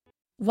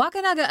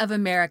 Wakanaga of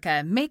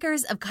America,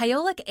 makers of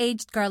Kyolic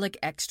Aged Garlic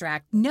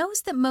Extract,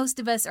 knows that most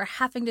of us are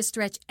having to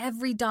stretch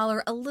every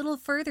dollar a little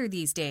further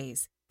these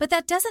days. But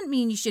that doesn't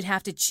mean you should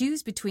have to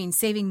choose between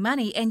saving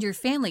money and your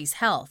family's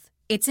health.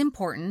 It's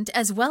important,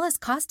 as well as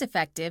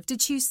cost-effective, to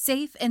choose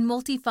safe and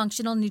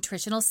multifunctional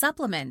nutritional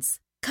supplements.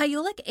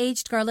 Kyolic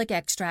Aged Garlic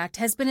Extract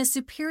has been a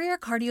superior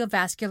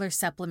cardiovascular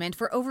supplement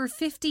for over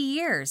 50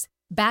 years,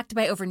 backed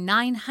by over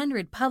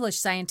 900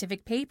 published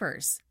scientific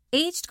papers.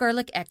 Aged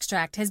garlic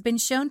extract has been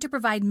shown to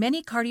provide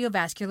many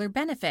cardiovascular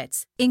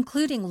benefits,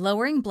 including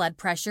lowering blood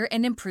pressure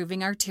and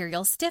improving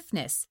arterial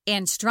stiffness,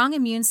 and strong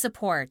immune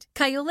support.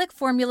 Kyolic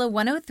Formula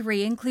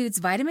 103 includes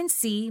vitamin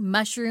C,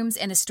 mushrooms,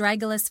 and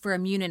astragalus for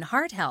immune and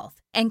heart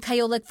health, and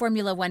Kyolic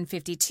Formula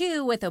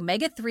 152 with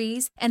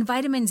omega-3s and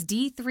vitamins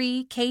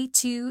D3,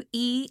 K2,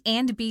 E,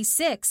 and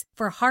B6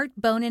 for heart,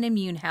 bone, and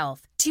immune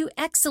health. 2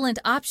 excellent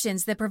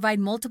options that provide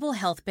multiple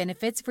health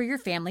benefits for your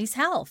family's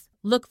health.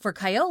 Look for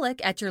Kyolic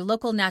at your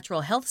local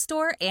natural health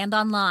store and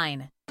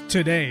online.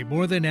 Today,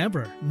 more than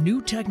ever,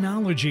 new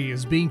technology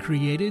is being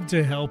created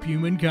to help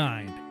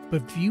humankind.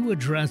 But few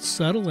address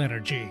subtle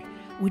energy,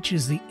 which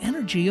is the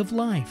energy of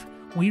life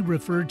we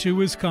refer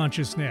to as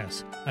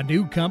consciousness. A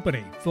new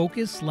company,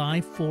 Focus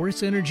Life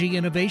Force Energy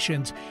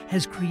Innovations,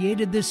 has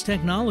created this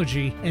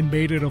technology and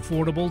made it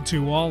affordable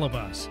to all of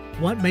us.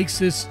 What makes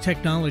this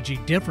technology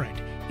different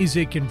is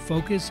it can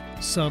focus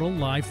subtle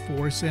life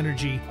force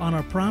energy on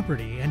a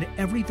property and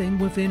everything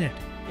within it.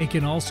 It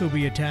can also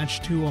be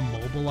attached to a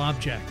mobile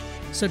object,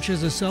 such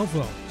as a cell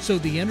phone, so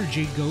the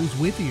energy goes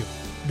with you.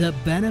 The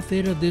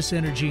benefit of this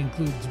energy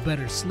includes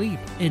better sleep,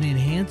 an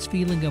enhanced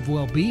feeling of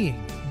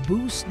well-being,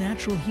 boosts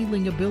natural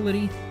healing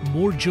ability,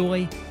 more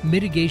joy,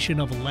 mitigation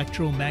of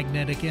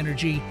electromagnetic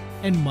energy,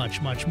 and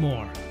much, much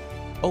more.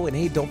 Oh, and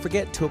hey, don't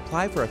forget to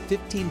apply for a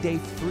 15-day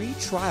free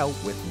trial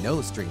with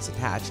no strings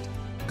attached.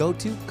 Go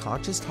to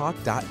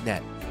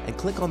ConsciousTalk.net and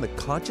click on the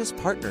Conscious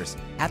Partners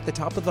at the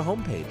top of the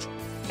homepage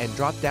and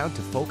drop down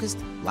to Focused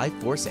Life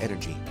Force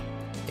Energy.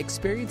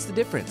 Experience the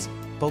difference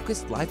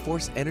Focused Life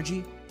Force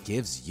Energy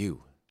gives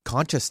you.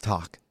 Conscious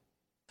Talk.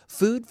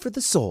 Food for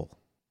the soul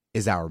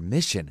is our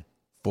mission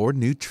for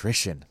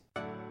nutrition.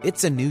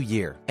 It's a new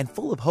year and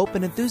full of hope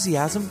and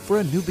enthusiasm for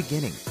a new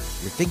beginning.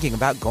 You're thinking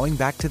about going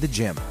back to the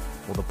gym.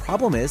 Well, the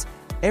problem is,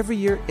 every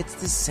year it's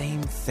the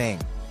same thing.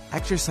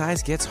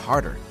 Exercise gets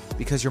harder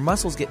because your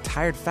muscles get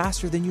tired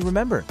faster than you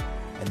remember.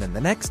 And then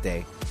the next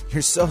day,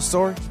 you're so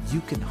sore you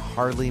can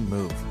hardly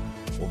move.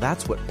 Well,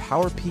 that's what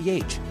Power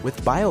pH with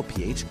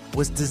BioPH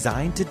was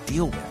designed to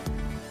deal with.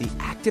 The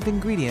active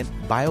ingredient,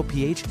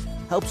 BioPH,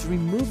 helps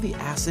remove the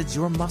acids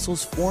your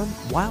muscles form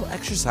while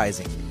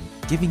exercising,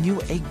 giving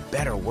you a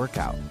better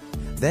workout.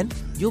 Then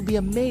you'll be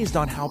amazed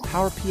on how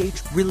Power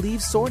pH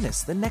relieves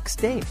soreness the next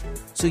day,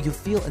 so you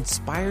feel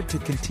inspired to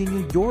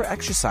continue your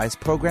exercise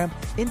program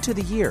into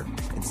the year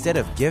instead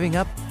of giving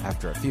up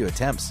after a few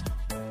attempts.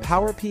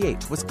 Power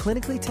pH was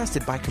clinically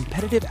tested by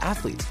competitive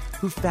athletes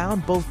who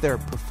found both their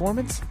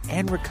performance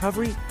and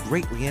recovery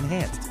greatly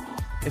enhanced.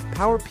 If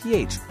Power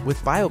pH with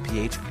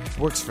BioPH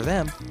works for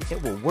them,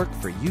 it will work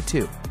for you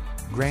too.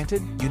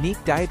 Granted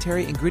unique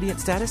dietary ingredient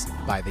status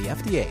by the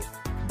FDA.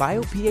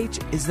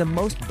 BioPH is the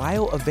most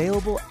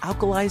bioavailable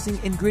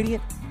alkalizing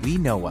ingredient we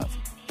know of.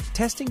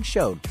 Testing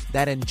showed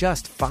that in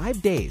just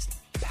 5 days,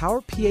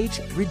 Power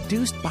pH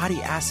reduced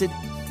body acid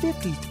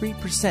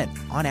 53%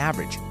 on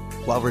average,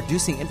 while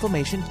reducing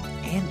inflammation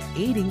and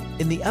aiding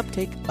in the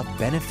uptake of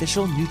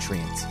beneficial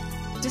nutrients.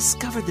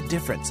 Discover the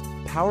difference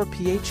Power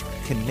pH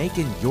can make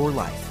in your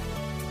life.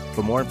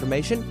 For more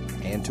information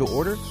and to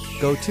order,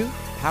 go to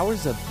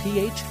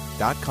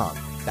powersofph.com.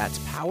 That's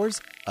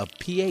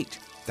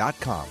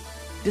powersofph.com.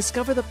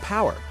 Discover the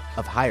power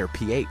of higher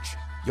pH.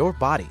 Your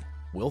body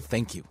will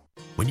thank you.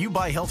 When you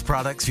buy health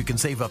products, you can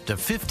save up to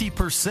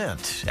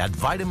 50% at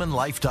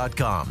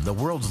VitaminLife.com, the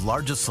world's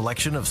largest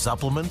selection of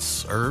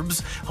supplements,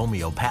 herbs,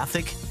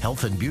 homeopathic,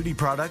 health and beauty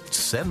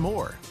products, and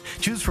more.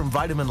 Choose from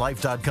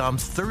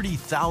VitaminLife.com's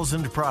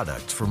 30,000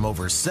 products from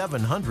over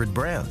 700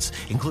 brands,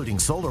 including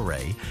Solar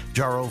Ray,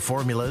 Jarrow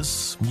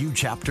Formulas, New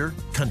Chapter,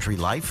 Country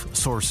Life,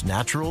 Source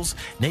Naturals,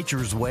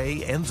 Nature's Way,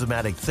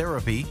 Enzymatic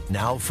Therapy,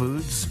 Now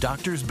Foods,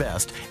 Doctor's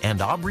Best,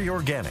 and Aubrey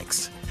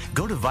Organics.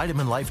 Go to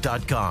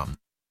VitaminLife.com.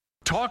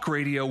 Talk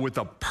radio with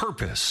a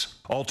purpose.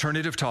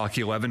 Alternative Talk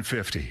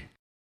 1150.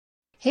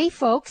 Hey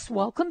folks,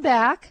 welcome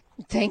back.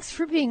 Thanks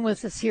for being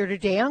with us here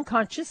today on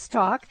Conscious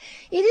Talk.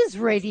 It is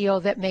radio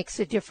that makes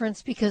a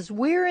difference because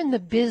we're in the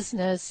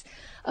business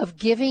of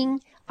giving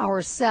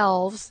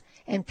ourselves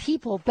and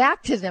people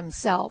back to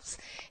themselves.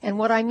 And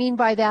what I mean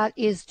by that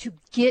is to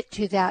get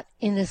to that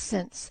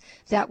innocence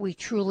that we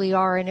truly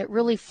are. And it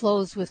really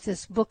flows with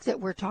this book that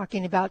we're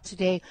talking about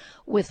today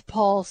with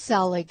Paul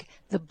Selig,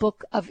 The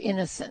Book of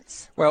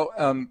Innocence. Well,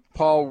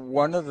 Paul,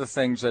 one of the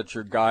things that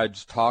your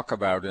guides talk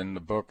about in the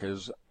book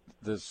is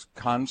this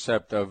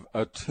concept of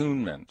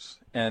attunements.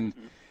 And,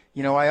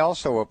 I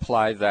also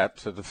apply that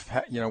to the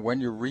fact, when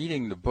you're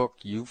reading the book,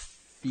 you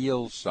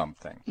feel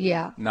something.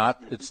 Yeah.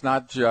 It's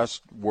not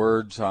just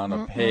words on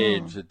a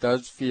page. It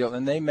does feel,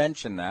 and they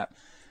mention that,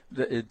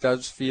 it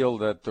does feel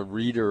that the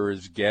reader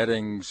is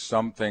getting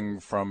something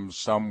from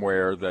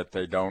somewhere that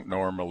they don't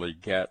normally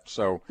get.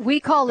 So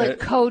we call it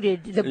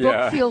coded. The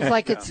book feels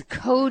like it's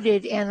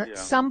coded, and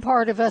some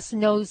part of us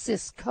knows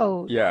this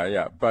code.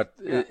 Yeah. But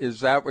is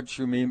that what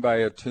you mean by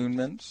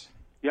attunements?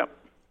 Yep.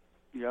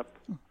 Yeah,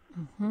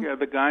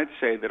 the guides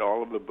say that a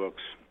lot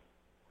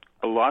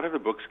of the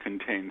books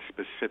contain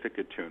specific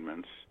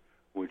attunements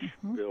which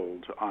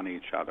build on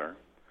each other.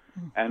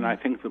 And I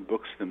think the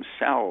books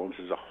themselves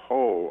as a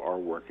whole are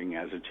working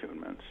as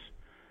attunements.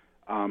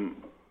 I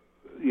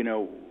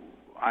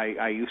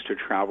used to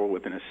travel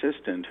with an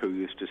assistant who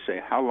used to say,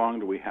 how long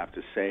do we have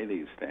to say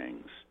these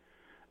things?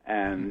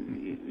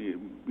 And,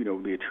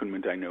 the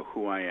attunement, I know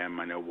who I am,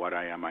 I know what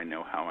I am, I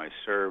know how I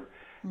serve.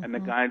 And the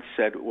guide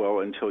said, well,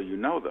 until you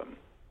know them,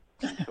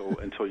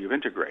 until you've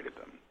integrated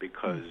them,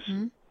 because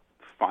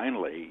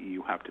finally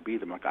you have to be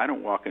them. Like, I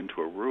don't walk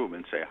into a room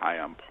and say, hi,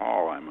 I'm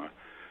Paul, I'm a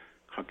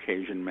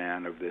Caucasian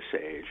man of this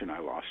age, and I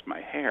lost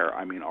my hair.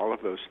 I mean, all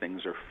of those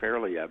things are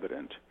fairly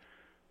evident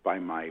by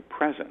my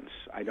presence.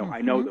 I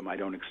know them. I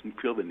don't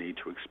feel the need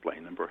to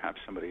explain them.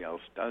 Perhaps somebody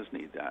else does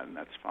need that, and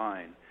that's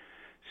fine.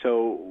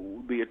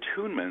 So the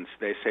attunements,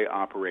 they say,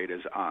 operate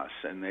as us,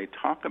 and they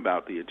talk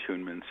about the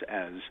attunements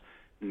as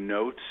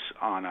notes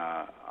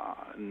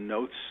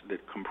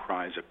that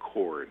comprise a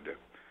chord.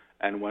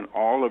 And when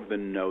all of the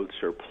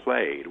notes are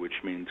played,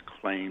 which means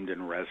claimed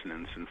in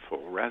resonance and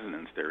full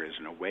resonance, there is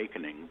an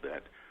awakening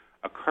that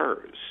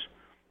occurs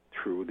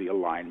through the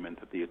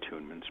alignment that the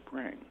attunements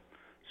bring.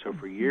 So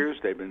for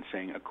years they've been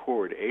saying a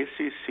chord,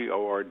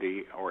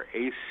 A-C-C-O-R-D or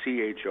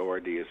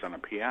A-C-H-O-R-D is on a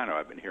piano.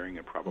 I've been hearing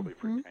it probably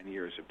for 10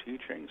 years of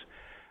teachings.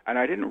 And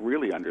I didn't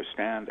really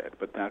understand it,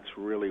 but that's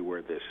really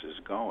where this is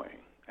going.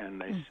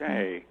 And they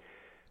say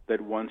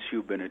that once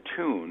you've been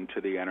attuned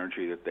to the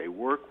energy that they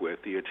work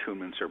with, the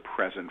attunements are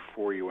present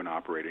for you and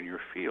operate in your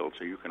field,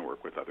 so you can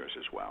work with others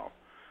as well.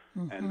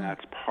 And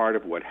that's part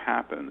of what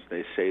happens.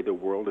 They say the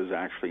world is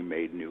actually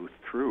made new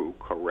through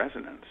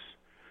co-resonance.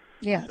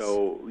 Yes.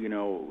 So,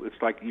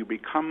 it's like you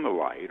become the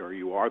light, or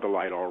you are the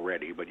light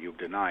already, but you've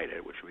denied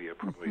it, which would be a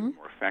probably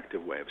more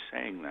effective way of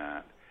saying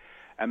that.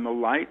 And the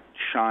light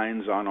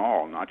shines on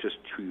all, not just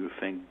who you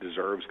think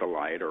deserves the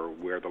light or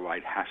where the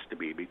light has to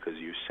be because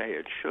you say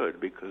it should,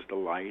 because the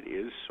light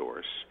is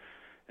Source,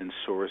 and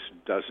Source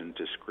doesn't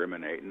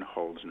discriminate and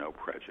holds no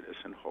prejudice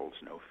and holds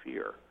no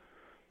fear.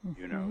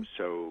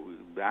 So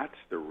that's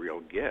the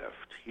real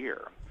gift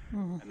here.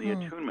 And the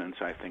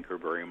attunements, I think, are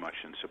very much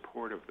in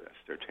support of this.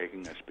 They're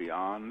taking us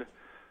beyond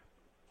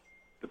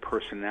the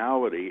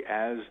personality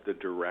as the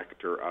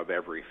director of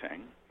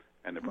everything,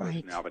 and the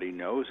personality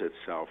knows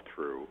itself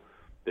through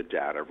the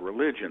data of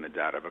religion, the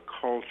data of a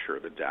culture,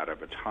 the data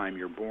of a time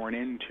you're born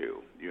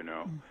into,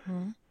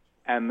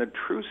 And the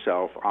true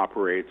self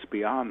operates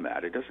beyond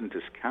that. It doesn't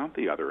discount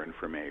the other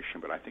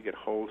information, but I think it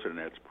holds it in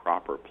its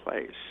proper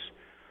place,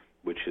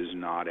 which is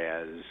not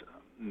as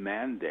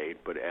mandate,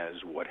 but as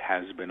what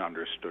has been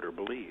understood or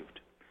believed.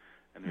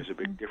 And there's a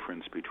big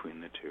difference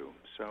between the two.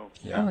 So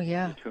the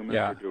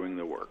attunements are doing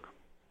the work.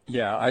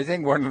 Yeah, I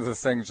think one of the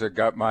things that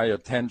got my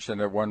attention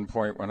at one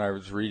point when I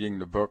was reading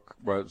the book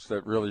was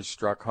that really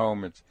struck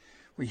home.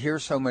 We hear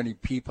so many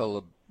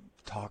people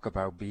talk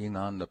about being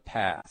on the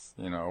path,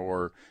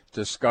 or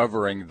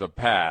discovering the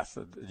path,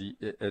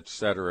 et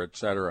cetera, et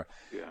cetera.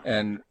 Yeah.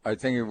 And I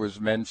think it was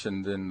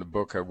mentioned in the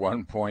book at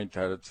one point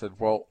that it said,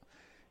 well,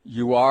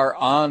 you are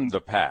on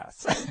the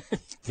path.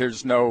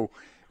 There's no,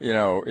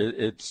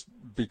 it's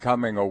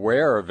becoming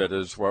aware of it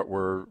is what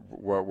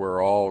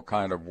we're all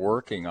kind of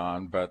working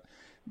on, but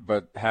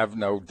have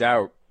no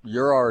doubt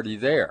you're already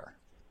there.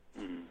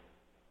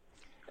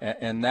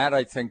 And that,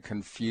 I think,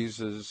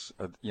 confuses,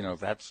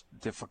 that's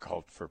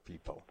difficult for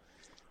people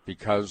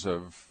because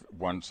of,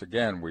 once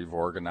again, we've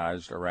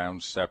organized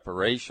around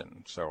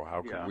separation. So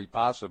how could we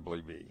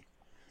possibly be?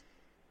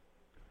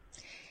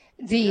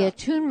 The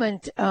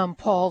attunement,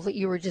 Paul, that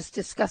you were just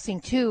discussing,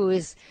 too,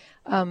 is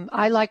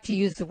I like to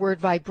use the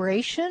word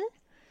vibration,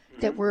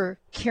 that we're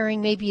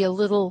carrying maybe a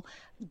little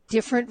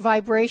different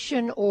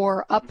vibration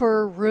or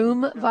upper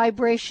room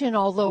vibration,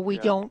 although we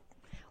don't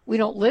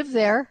live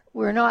there.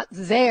 We're not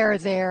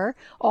there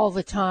all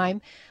the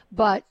time.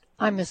 But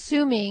I'm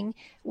assuming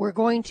we're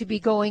going to be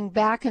going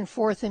back and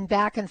forth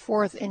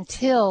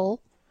until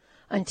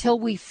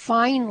we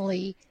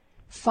finally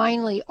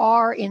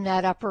are in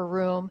that upper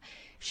room,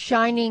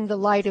 shining the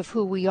light of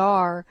who we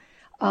are,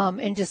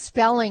 and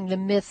dispelling the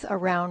myth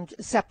around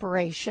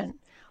separation,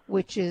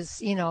 which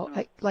is,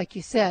 like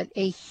you said,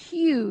 a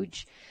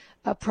huge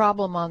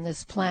problem on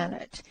this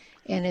planet.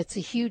 And it's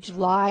a huge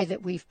lie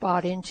that we've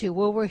bought into.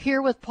 Well, we're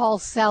here with Paul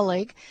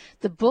Selig.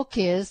 The book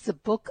is The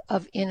Book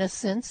of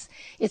Innocence.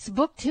 It's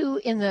book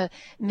 2 in the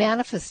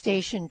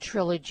Manifestation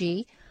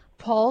trilogy.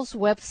 Paul's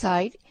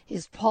website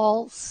is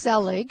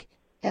paulselig,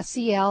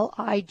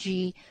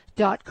 SELIG.com.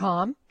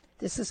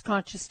 This is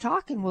Conscious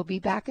Talk, and we'll be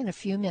back in a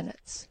few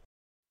minutes.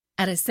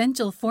 At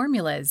Essential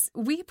Formulas,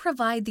 we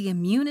provide the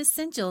immune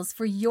essentials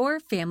for your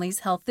family's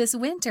health this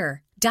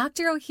winter.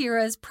 Dr.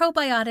 Ohhira's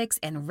Probiotics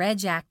and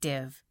Reg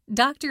Active.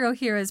 Dr.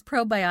 Ohhira's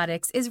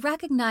Probiotics is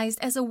recognized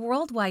as a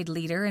worldwide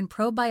leader in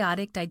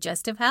probiotic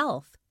digestive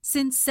health.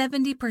 Since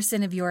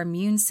 70% of your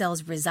immune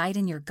cells reside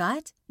in your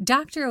gut,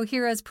 Dr.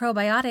 Ohhira's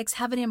Probiotics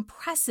have an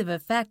impressive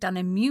effect on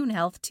immune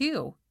health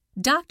too.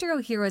 Dr.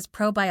 Ohhira's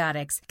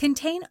probiotics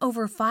contain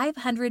over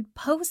 500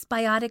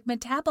 postbiotic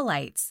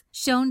metabolites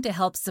shown to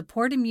help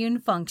support immune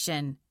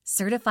function.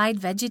 Certified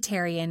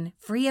vegetarian,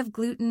 free of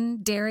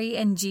gluten, dairy,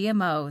 and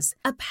GMOs.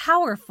 A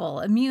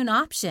powerful immune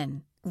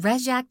option.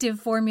 Reg Active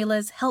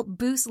formulas help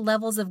boost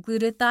levels of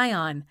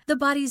glutathione, the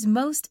body's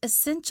most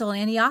essential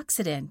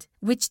antioxidant,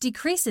 which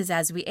decreases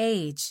as we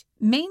age.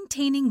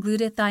 Maintaining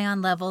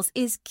glutathione levels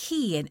is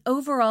key in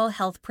overall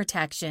health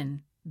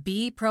protection.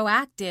 Be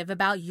proactive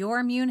about your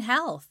immune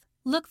health.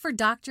 Look for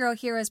Dr.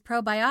 Ohhira's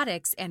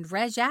Probiotics and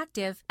Reg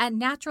Active at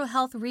natural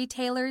health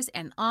retailers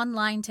and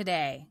online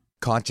today.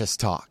 Conscious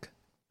Talk.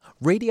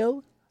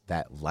 Radio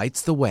that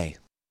lights the way.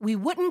 We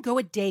wouldn't go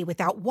a day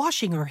without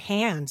washing our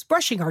hands,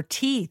 brushing our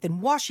teeth,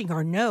 and washing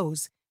our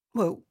nose.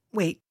 Whoa,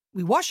 wait,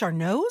 we wash our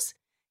nose?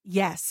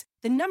 Yes,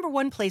 the number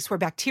one place where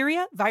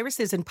bacteria,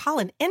 viruses, and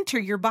pollen enter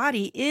your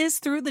body is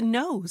through the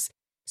nose.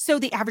 So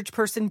the average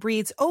person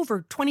breathes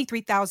over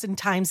 23,000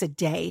 times a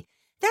day.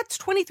 That's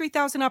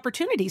 23,000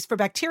 opportunities for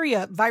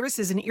bacteria,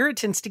 viruses, and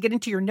irritants to get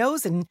into your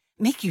nose and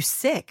make you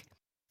sick.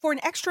 For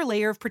an extra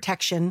layer of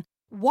protection,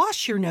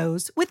 wash your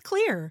nose with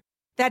Xlear.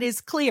 That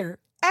is Xlear,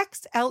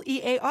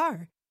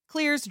 Xlear.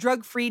 Xlear's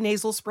drug-free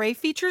nasal spray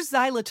features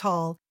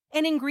xylitol,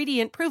 an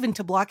ingredient proven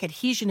to block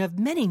adhesion of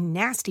many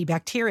nasty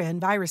bacteria and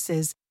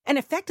viruses, and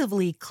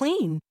effectively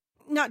clean.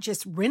 Not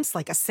just rinse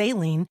like a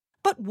saline,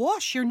 but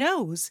wash your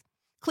nose.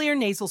 Xlear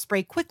nasal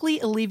spray quickly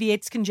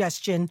alleviates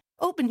congestion,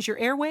 opens your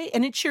airway,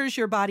 and ensures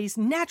your body's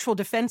natural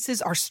defenses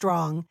are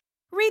strong.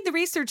 Read the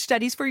research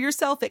studies for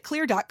yourself at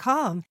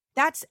Xlear.com.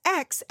 That's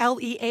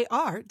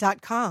Xlear.com.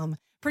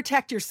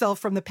 Protect yourself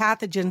from the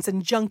pathogens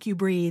and junk you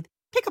breathe.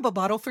 Pick up a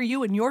bottle for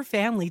you and your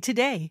family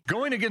today.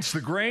 Going against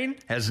the grain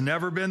has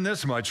never been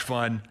this much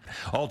fun.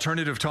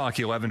 Alternative Talk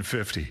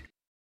 1150.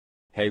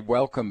 Hey,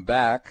 welcome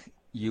back.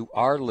 You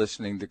are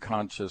listening to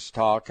Conscious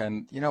Talk,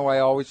 and I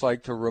always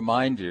like to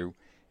remind you,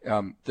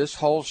 this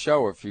whole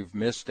show, if you've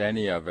missed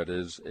any of it,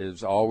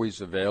 is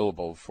always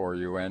available for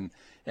you. And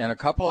a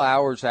couple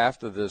hours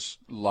after this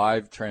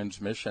live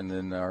transmission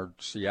in our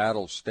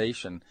Seattle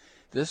station,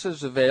 this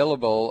is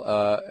available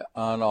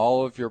on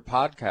all of your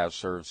podcast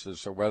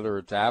services. So whether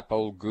it's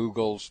Apple,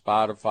 Google,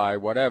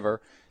 Spotify, whatever,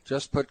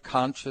 just put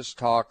Conscious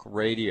Talk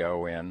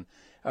Radio in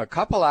a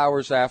couple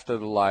hours after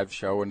the live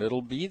show, and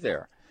it'll be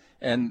there.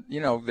 And,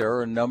 there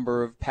are a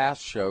number of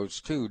past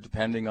shows, too,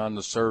 depending on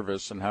the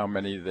service and how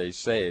many they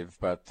save.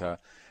 But,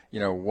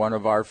 one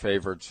of our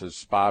favorites is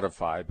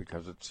Spotify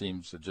because it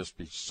seems to just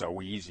be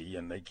so easy,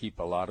 and they keep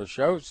a lot of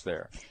shows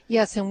there.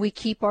 Yes, and we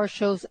keep our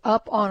shows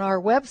up on our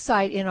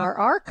website in our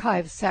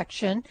archive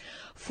section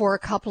for a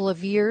couple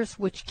of years,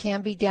 which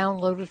can be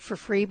downloaded for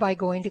free by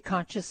going to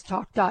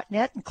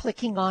conscioustalk.net and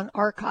clicking on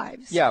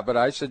archives. Yeah, but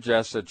I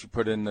suggest that you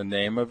put in the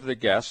name of the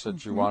guest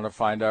that you want to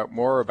find out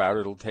more about.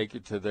 It'll take you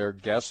to their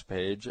guest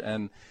page,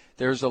 and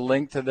there's a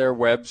link to their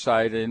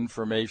website,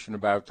 information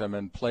about them,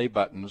 and play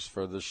buttons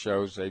for the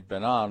shows they've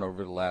been on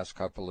over the last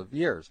couple of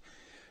years.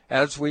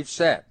 As we've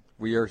said,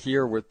 we are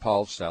here with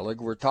Paul Selig.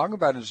 We're talking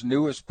about his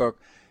newest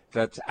book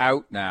that's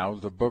out now,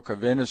 The Book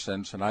of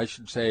Innocence, and I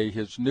should say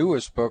his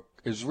newest book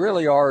is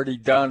really already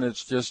done.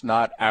 It's just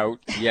not out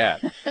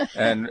yet.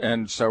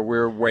 and so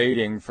we're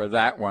waiting for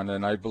that one,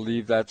 and I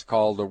believe that's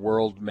called A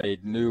World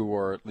Made New,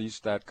 or at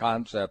least that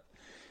concept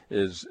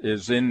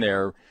is in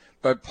there.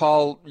 But,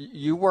 Paul,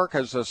 you work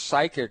as a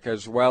psychic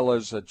as well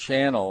as a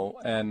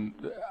channel,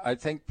 and I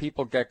think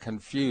people get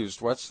confused.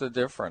 What's the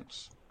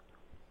difference?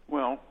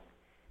 Well,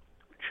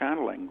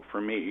 channeling, for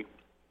me,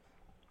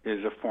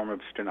 is a form of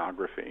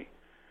stenography.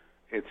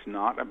 It's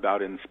not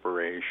about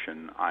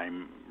inspiration.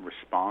 I'm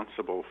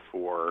responsible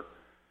for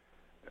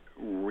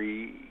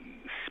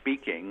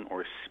speaking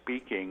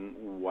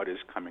what is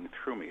coming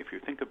through me. If you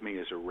think of me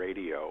as a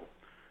radio,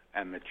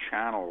 and the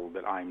channel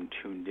that I'm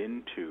tuned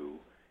into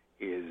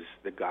is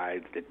the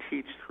guides that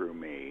teach through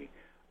me,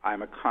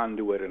 I'm a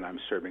conduit and I'm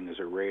serving as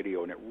a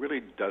radio, and it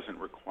really doesn't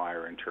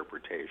require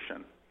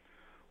interpretation.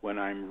 When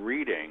I'm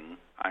reading,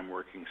 I'm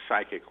working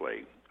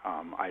psychically.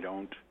 I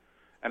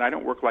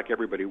don't work like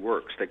everybody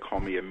works. They call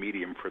me a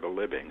medium for the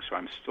living, so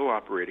I'm still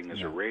operating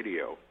as a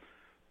radio.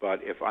 But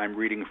if I'm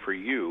reading for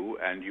you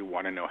and you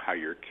want to know how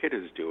your kid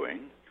is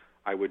doing,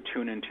 I would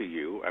tune into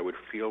you. I would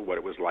feel what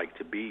it was like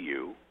to be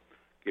you,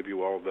 give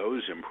you all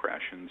those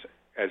impressions,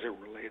 as it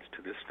relates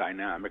to this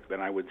dynamic,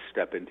 then I would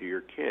step into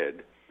your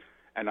kid,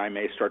 and I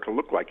may start to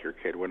look like your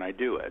kid when I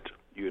do it,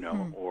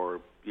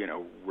 or,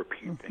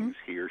 repeat things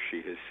he or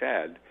she has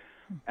said.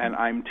 And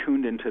I'm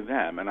tuned into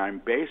them, and I'm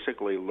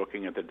basically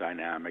looking at the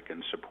dynamic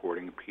and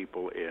supporting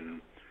people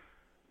in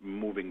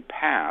moving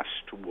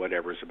past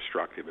whatever's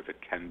obstructive, if it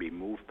can be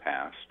moved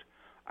past.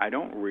 I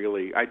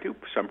do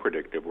some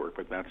predictive work,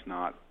 but that's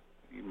not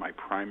my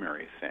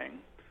primary thing.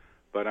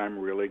 But I'm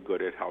really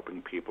good at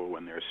helping people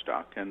when they're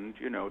stuck. And,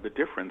 the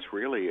difference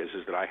really is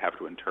that I have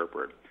to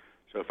interpret.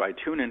 So if I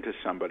tune into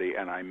somebody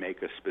and I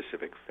make a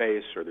specific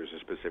face or there's a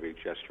specific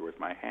gesture with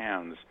my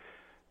hands,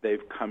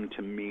 they've come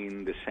to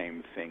mean the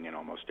same thing in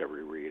almost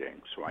every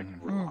reading. So I can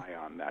rely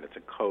on that. It's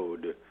a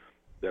code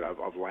that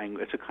of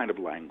language. It's a kind of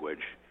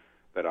language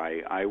that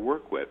I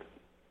work with.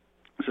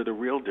 So the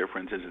real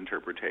difference is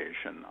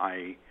interpretation.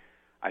 I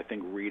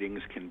think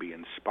readings can be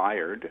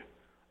inspired.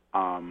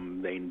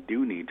 They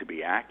do need to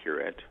be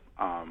accurate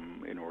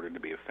in order to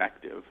be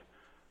effective.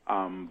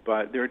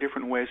 But there are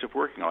different ways of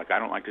working. Like, I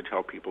don't like to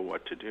tell people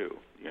what to do,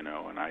 and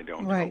I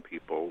don't tell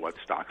people what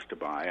stocks to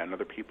buy, and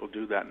other people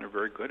do that, and they're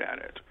very good at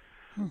it.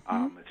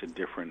 It's a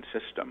different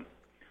system.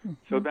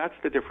 So that's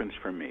the difference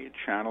for me.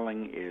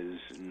 Channeling is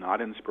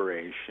not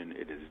inspiration.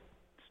 It is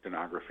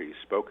stenography,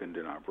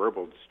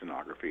 verbal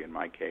stenography in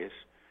my case.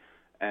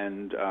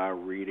 And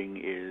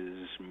reading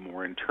is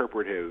more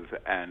interpretive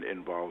and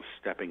involves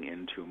stepping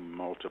into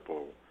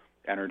multiple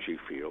energy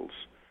fields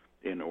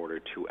in order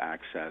to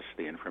access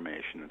the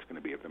information that's going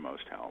to be of the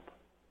most help.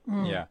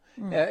 Yeah.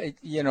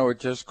 It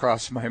just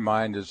crossed my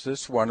mind. Is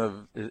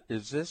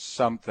this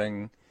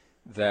something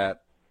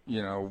that,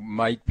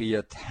 might be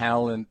a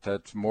talent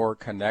that's more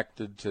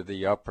connected to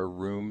the upper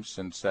room,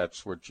 since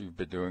that's what you've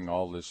been doing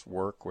all this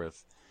work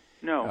with?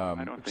 No,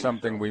 I don't think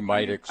something so. we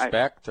might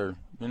expect,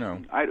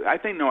 I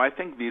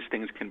think these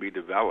things can be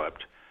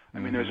developed. I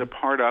mean, there's a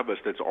part of us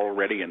that's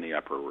already in the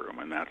upper room,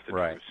 and that's the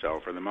true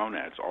self or the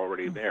monad. It's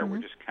already there.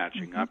 We're just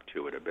catching up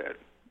to it a bit.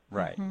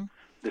 Right.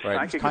 The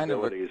psychic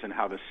abilities and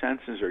how the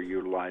senses are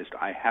utilized,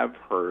 I have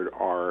heard,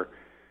 are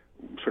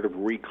sort of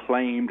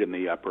reclaimed in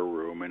the upper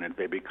room, and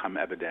they become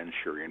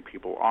evidentiary, and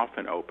people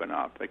often open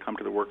up. They come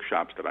to the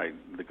workshops that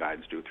the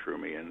guides do through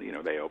me, and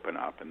they open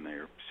up, and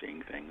they're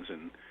seeing things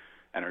and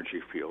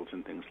energy fields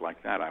and things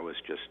like that. I was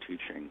just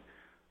teaching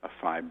a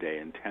 5-day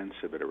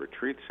intensive at a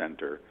retreat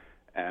center,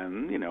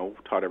 and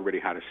taught everybody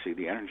how to see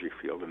the energy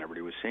field, and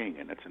everybody was seeing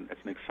it. It's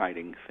an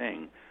exciting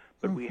thing,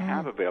 but we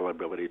have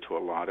availability to a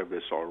lot of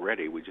this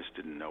already. We just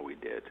didn't know we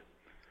did.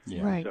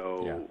 Yeah. Right.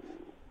 So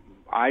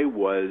I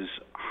was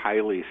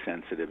highly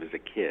sensitive as a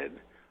kid.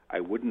 I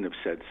wouldn't have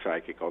said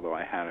psychic, although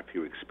I had a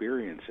few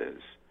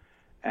experiences,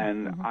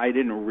 and I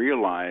didn't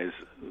realize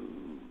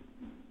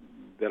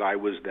that I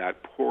was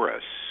that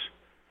porous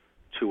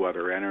to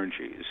other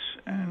energies,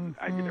 and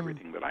I did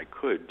everything that I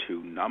could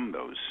to numb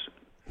those,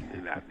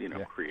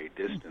 create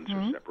distance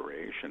or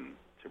separation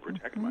to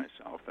protect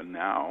myself. And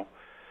now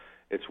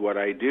it's what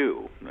I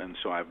do, and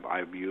so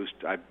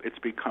it's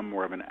become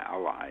more of an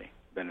ally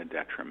than a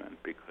detriment,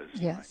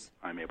 because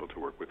I'm able to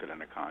work with it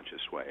in a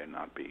conscious way and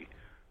not be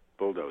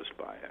bulldozed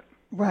by it.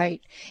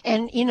 Right,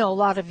 and a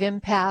lot of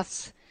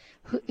empaths,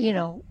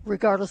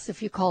 regardless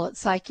if you call it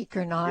psychic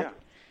or not.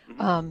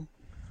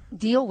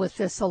 Deal with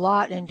this a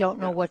lot and don't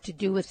know what to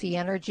do with the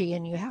energy,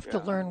 and you have to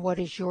learn what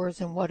is yours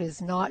and what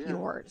is not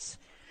yours.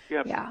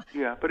 Yeah,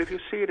 but if you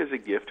see it as a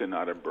gift and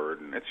not a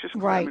burden, it's just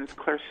it's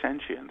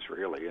clairsentience,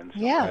 really, and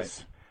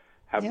some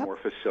have more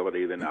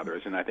facility than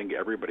others, and I think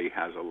everybody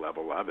has a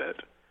level of it,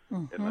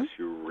 unless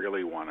you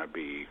really want to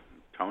be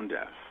tone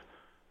deaf.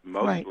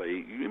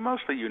 Mostly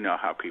you know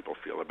how people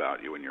feel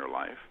about you in your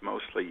life.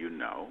 Mostly you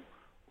know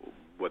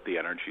what the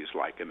energy is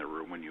like in the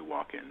room when you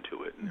walk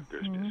into it, and if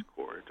there's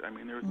discord. I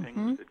mean, there are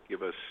things that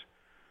give us...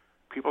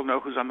 People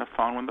know who's on the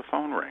phone when the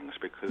phone rings,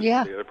 because the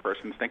other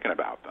person's thinking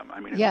about them. I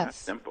mean, it's that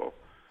simple,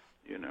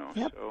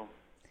 so...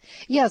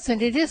 Yes,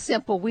 and it is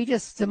simple.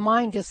 The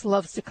mind just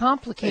loves to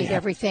complicate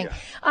everything.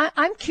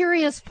 I'm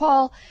curious,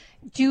 Paul,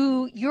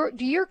 do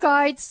your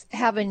guides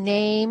have a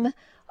name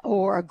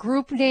or a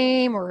group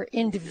name or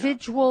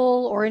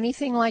individual or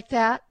anything like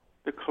that?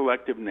 The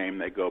collective name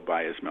they go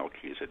by is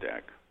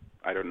Melchizedek.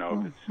 I don't know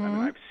if it's... I mean,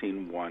 I've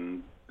seen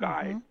one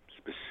guy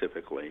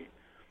specifically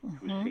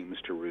who seems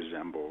to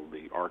resemble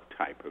the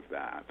archetype of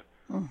that.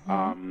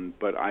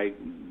 But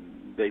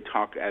they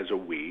talk as a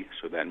we,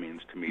 so that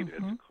means to me that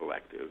it's a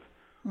collective.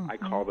 I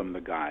call them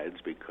the guides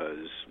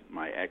because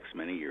my ex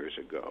many years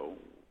ago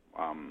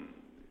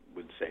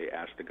would say,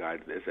 ask the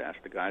guides this,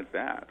 ask the guides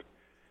that.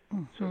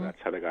 So that's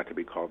how they got to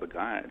be called the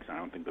guides. I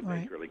don't think that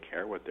they really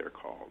care what they're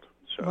called.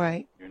 So,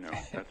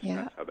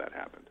 that's how that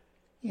happened.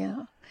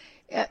 Yeah.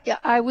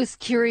 I was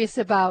curious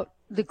about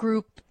the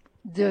group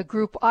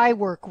I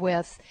work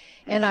with,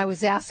 and I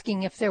was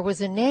asking if there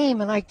was a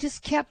name, and I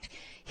just kept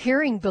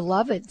hearing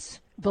beloveds.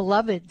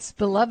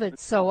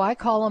 So I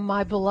call them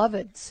my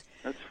beloveds.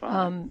 That's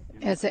fine.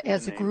 As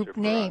a group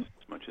name.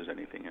 As much as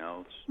anything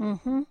else.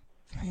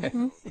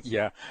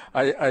 Yeah,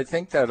 I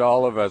think that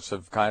all of us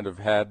have kind of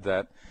had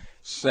that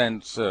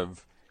sense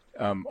of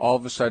all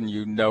of a sudden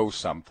you know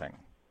something.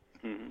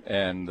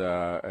 And,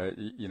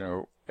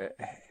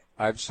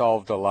 I've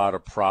solved a lot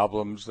of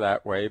problems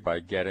that way by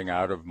getting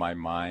out of my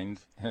mind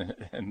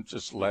and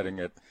just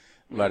letting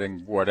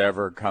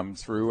whatever come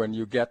through, and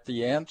you get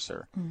the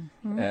answer.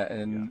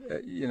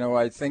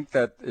 I think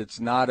that it's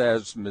not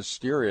as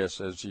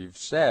mysterious as you've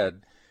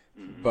said,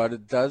 but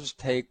it does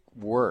take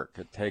work.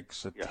 It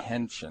takes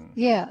attention.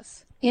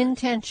 Yes,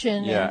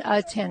 intention and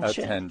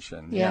attention.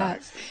 Attention,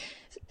 yes.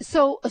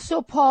 So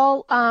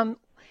Paul,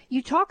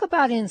 you talk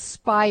about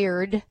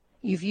inspired.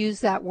 You've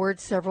used that word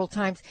several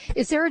times.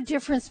 Is there a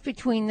difference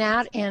between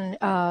that and,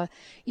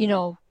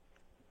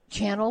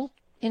 channel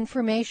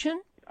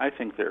information? I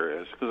think there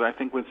is, because I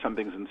think when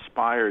something's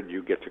inspired,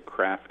 you get to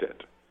craft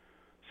it.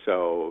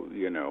 So,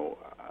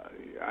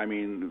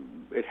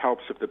 it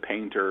helps if the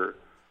painter,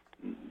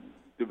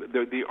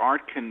 the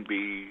art can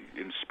be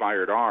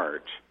inspired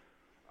art,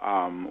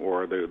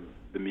 or the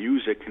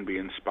music can be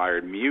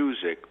inspired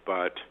music,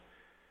 but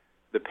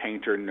the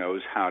painter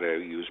knows how to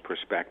use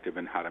perspective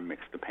and how to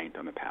mix the paint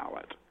on the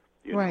palette.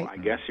 I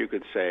guess you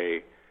could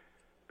say,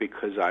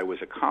 because I was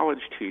a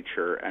college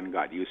teacher and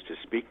got used to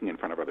speaking in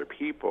front of other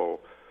people,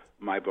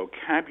 my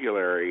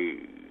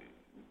vocabulary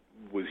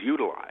was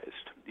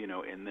utilized,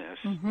 in this.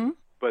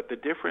 But the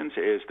difference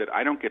is that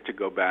I don't get to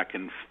go back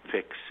and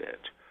fix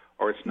it,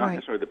 or it's not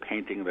necessarily the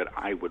painting that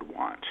I would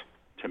want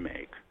to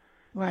make.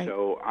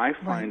 So I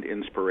find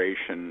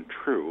inspiration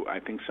true. I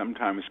think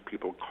sometimes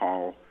people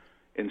call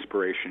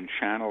inspiration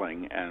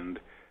channeling, and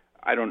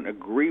I don't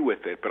agree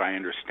with it, but I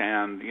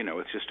understand,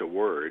 it's just a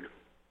word.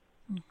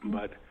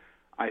 But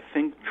I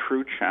think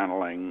true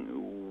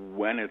channeling,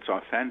 when it's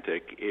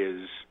authentic,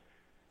 is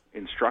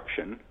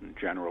instruction,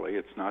 generally.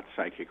 It's not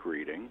psychic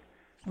reading.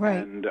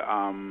 And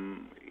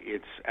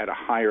it's at a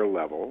higher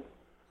level,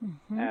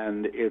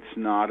 and it's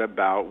not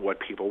about what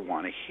people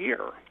want to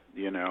hear.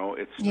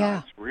 It's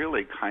not, it's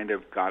really kind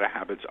of got to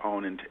have its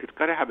own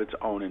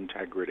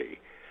integrity.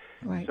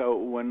 So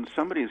when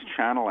somebody's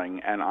channeling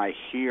and I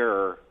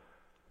hear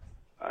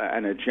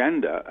an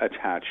agenda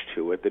attached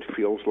to it that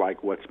feels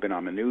like what's been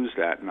on the news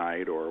that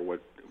night, or what,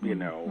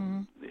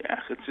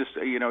 it's just,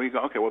 you go,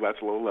 okay, well,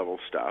 that's low-level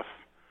stuff,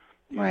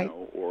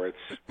 or it's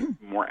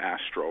more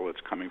astral.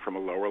 It's coming from a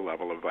lower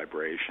level of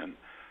vibration.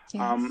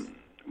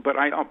 But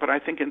I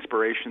think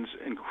inspiration's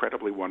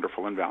incredibly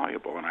wonderful and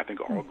valuable, and I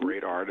think all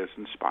great art is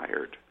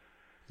inspired.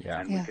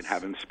 And we can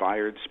have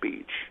inspired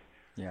speech.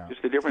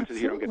 Just the difference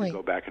is you don't get to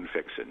go back and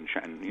fix it and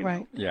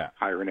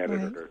hire an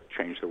editor to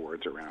change the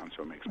words around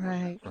so it makes more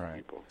sense to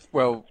people.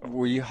 Well,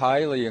 we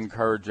highly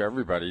encourage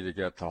everybody to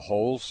get the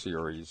whole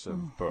series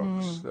of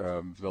books.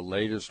 The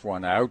latest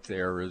one out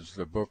there is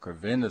the Book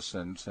of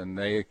Innocence, and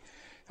they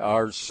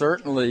are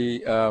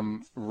certainly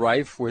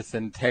rife with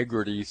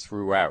integrity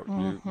throughout.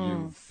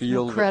 You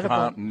feel the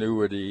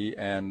continuity,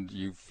 and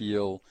you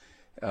feel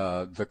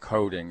the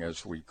coding,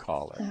 as we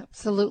call it.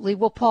 Absolutely.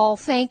 Well, Paul,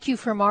 thank you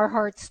from our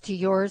hearts to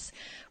yours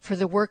for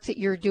the work that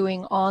you're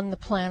doing on the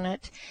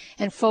planet.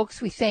 And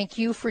folks, we thank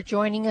you for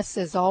joining us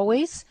as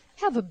always.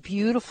 Have a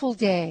beautiful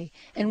day,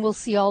 and we'll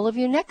see all of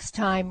you next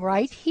time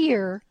right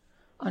here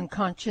on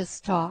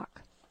Conscious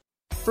Talk.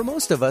 For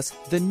most of us,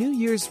 the New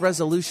Year's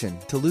resolution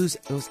to lose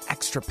those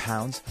extra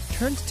pounds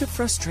turns to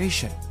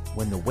frustration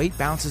when the weight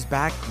bounces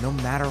back no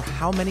matter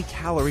how many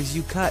calories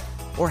you cut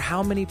or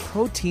how many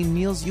protein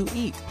meals you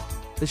eat.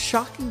 The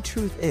shocking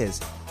truth is,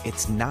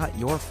 it's not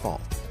your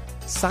fault.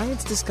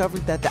 Science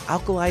discovered that the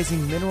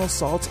alkalizing mineral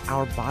salts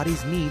our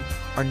bodies need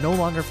are no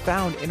longer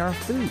found in our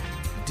food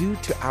due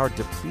to our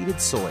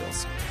depleted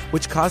soils,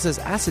 which causes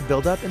acid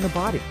buildup in the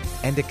body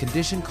and a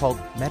condition called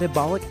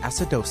metabolic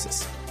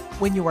acidosis.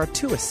 When you are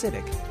too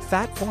acidic,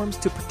 fat forms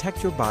to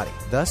protect your body.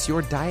 Thus,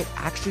 your diet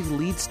actually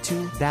leads to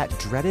that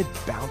dreaded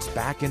bounce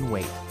back in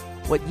weight.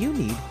 What you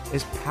need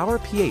is Power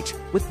pH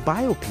with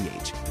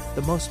BioPH,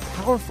 the most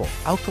powerful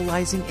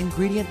alkalizing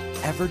ingredient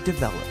ever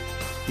developed.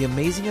 The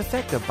amazing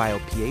effect of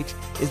BioPH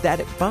is that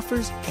it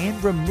buffers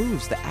and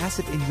removes the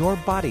acid in your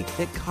body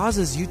that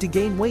causes you to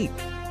gain weight.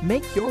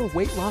 Make your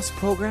weight loss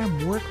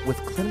program work with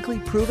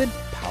clinically proven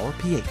Power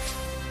pH.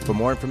 For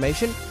more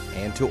information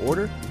and to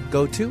order,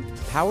 go to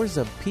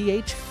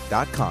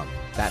powersofph.com.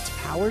 That's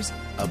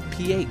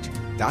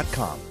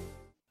powersofph.com.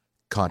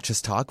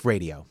 Conscious Talk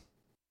Radio.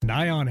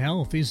 Nion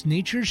Health is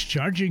nature's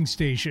charging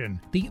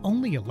station, the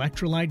only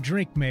electrolyte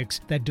drink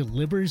mix that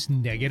delivers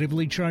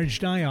negatively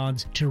charged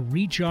ions to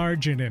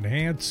recharge and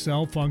enhance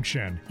cell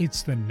function.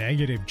 It's the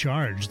negative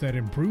charge that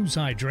improves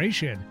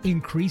hydration,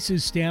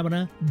 increases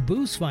stamina,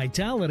 boosts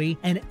vitality,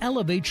 and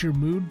elevates your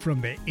mood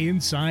from the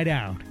inside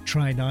out.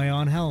 Try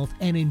Nion Health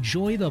and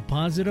enjoy the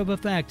positive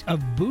effect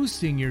of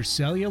boosting your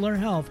cellular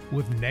health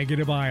with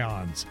negative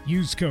ions.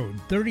 Use code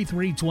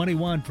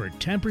 3321 for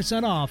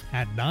 10% off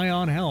at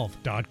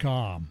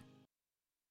nionhealth.com.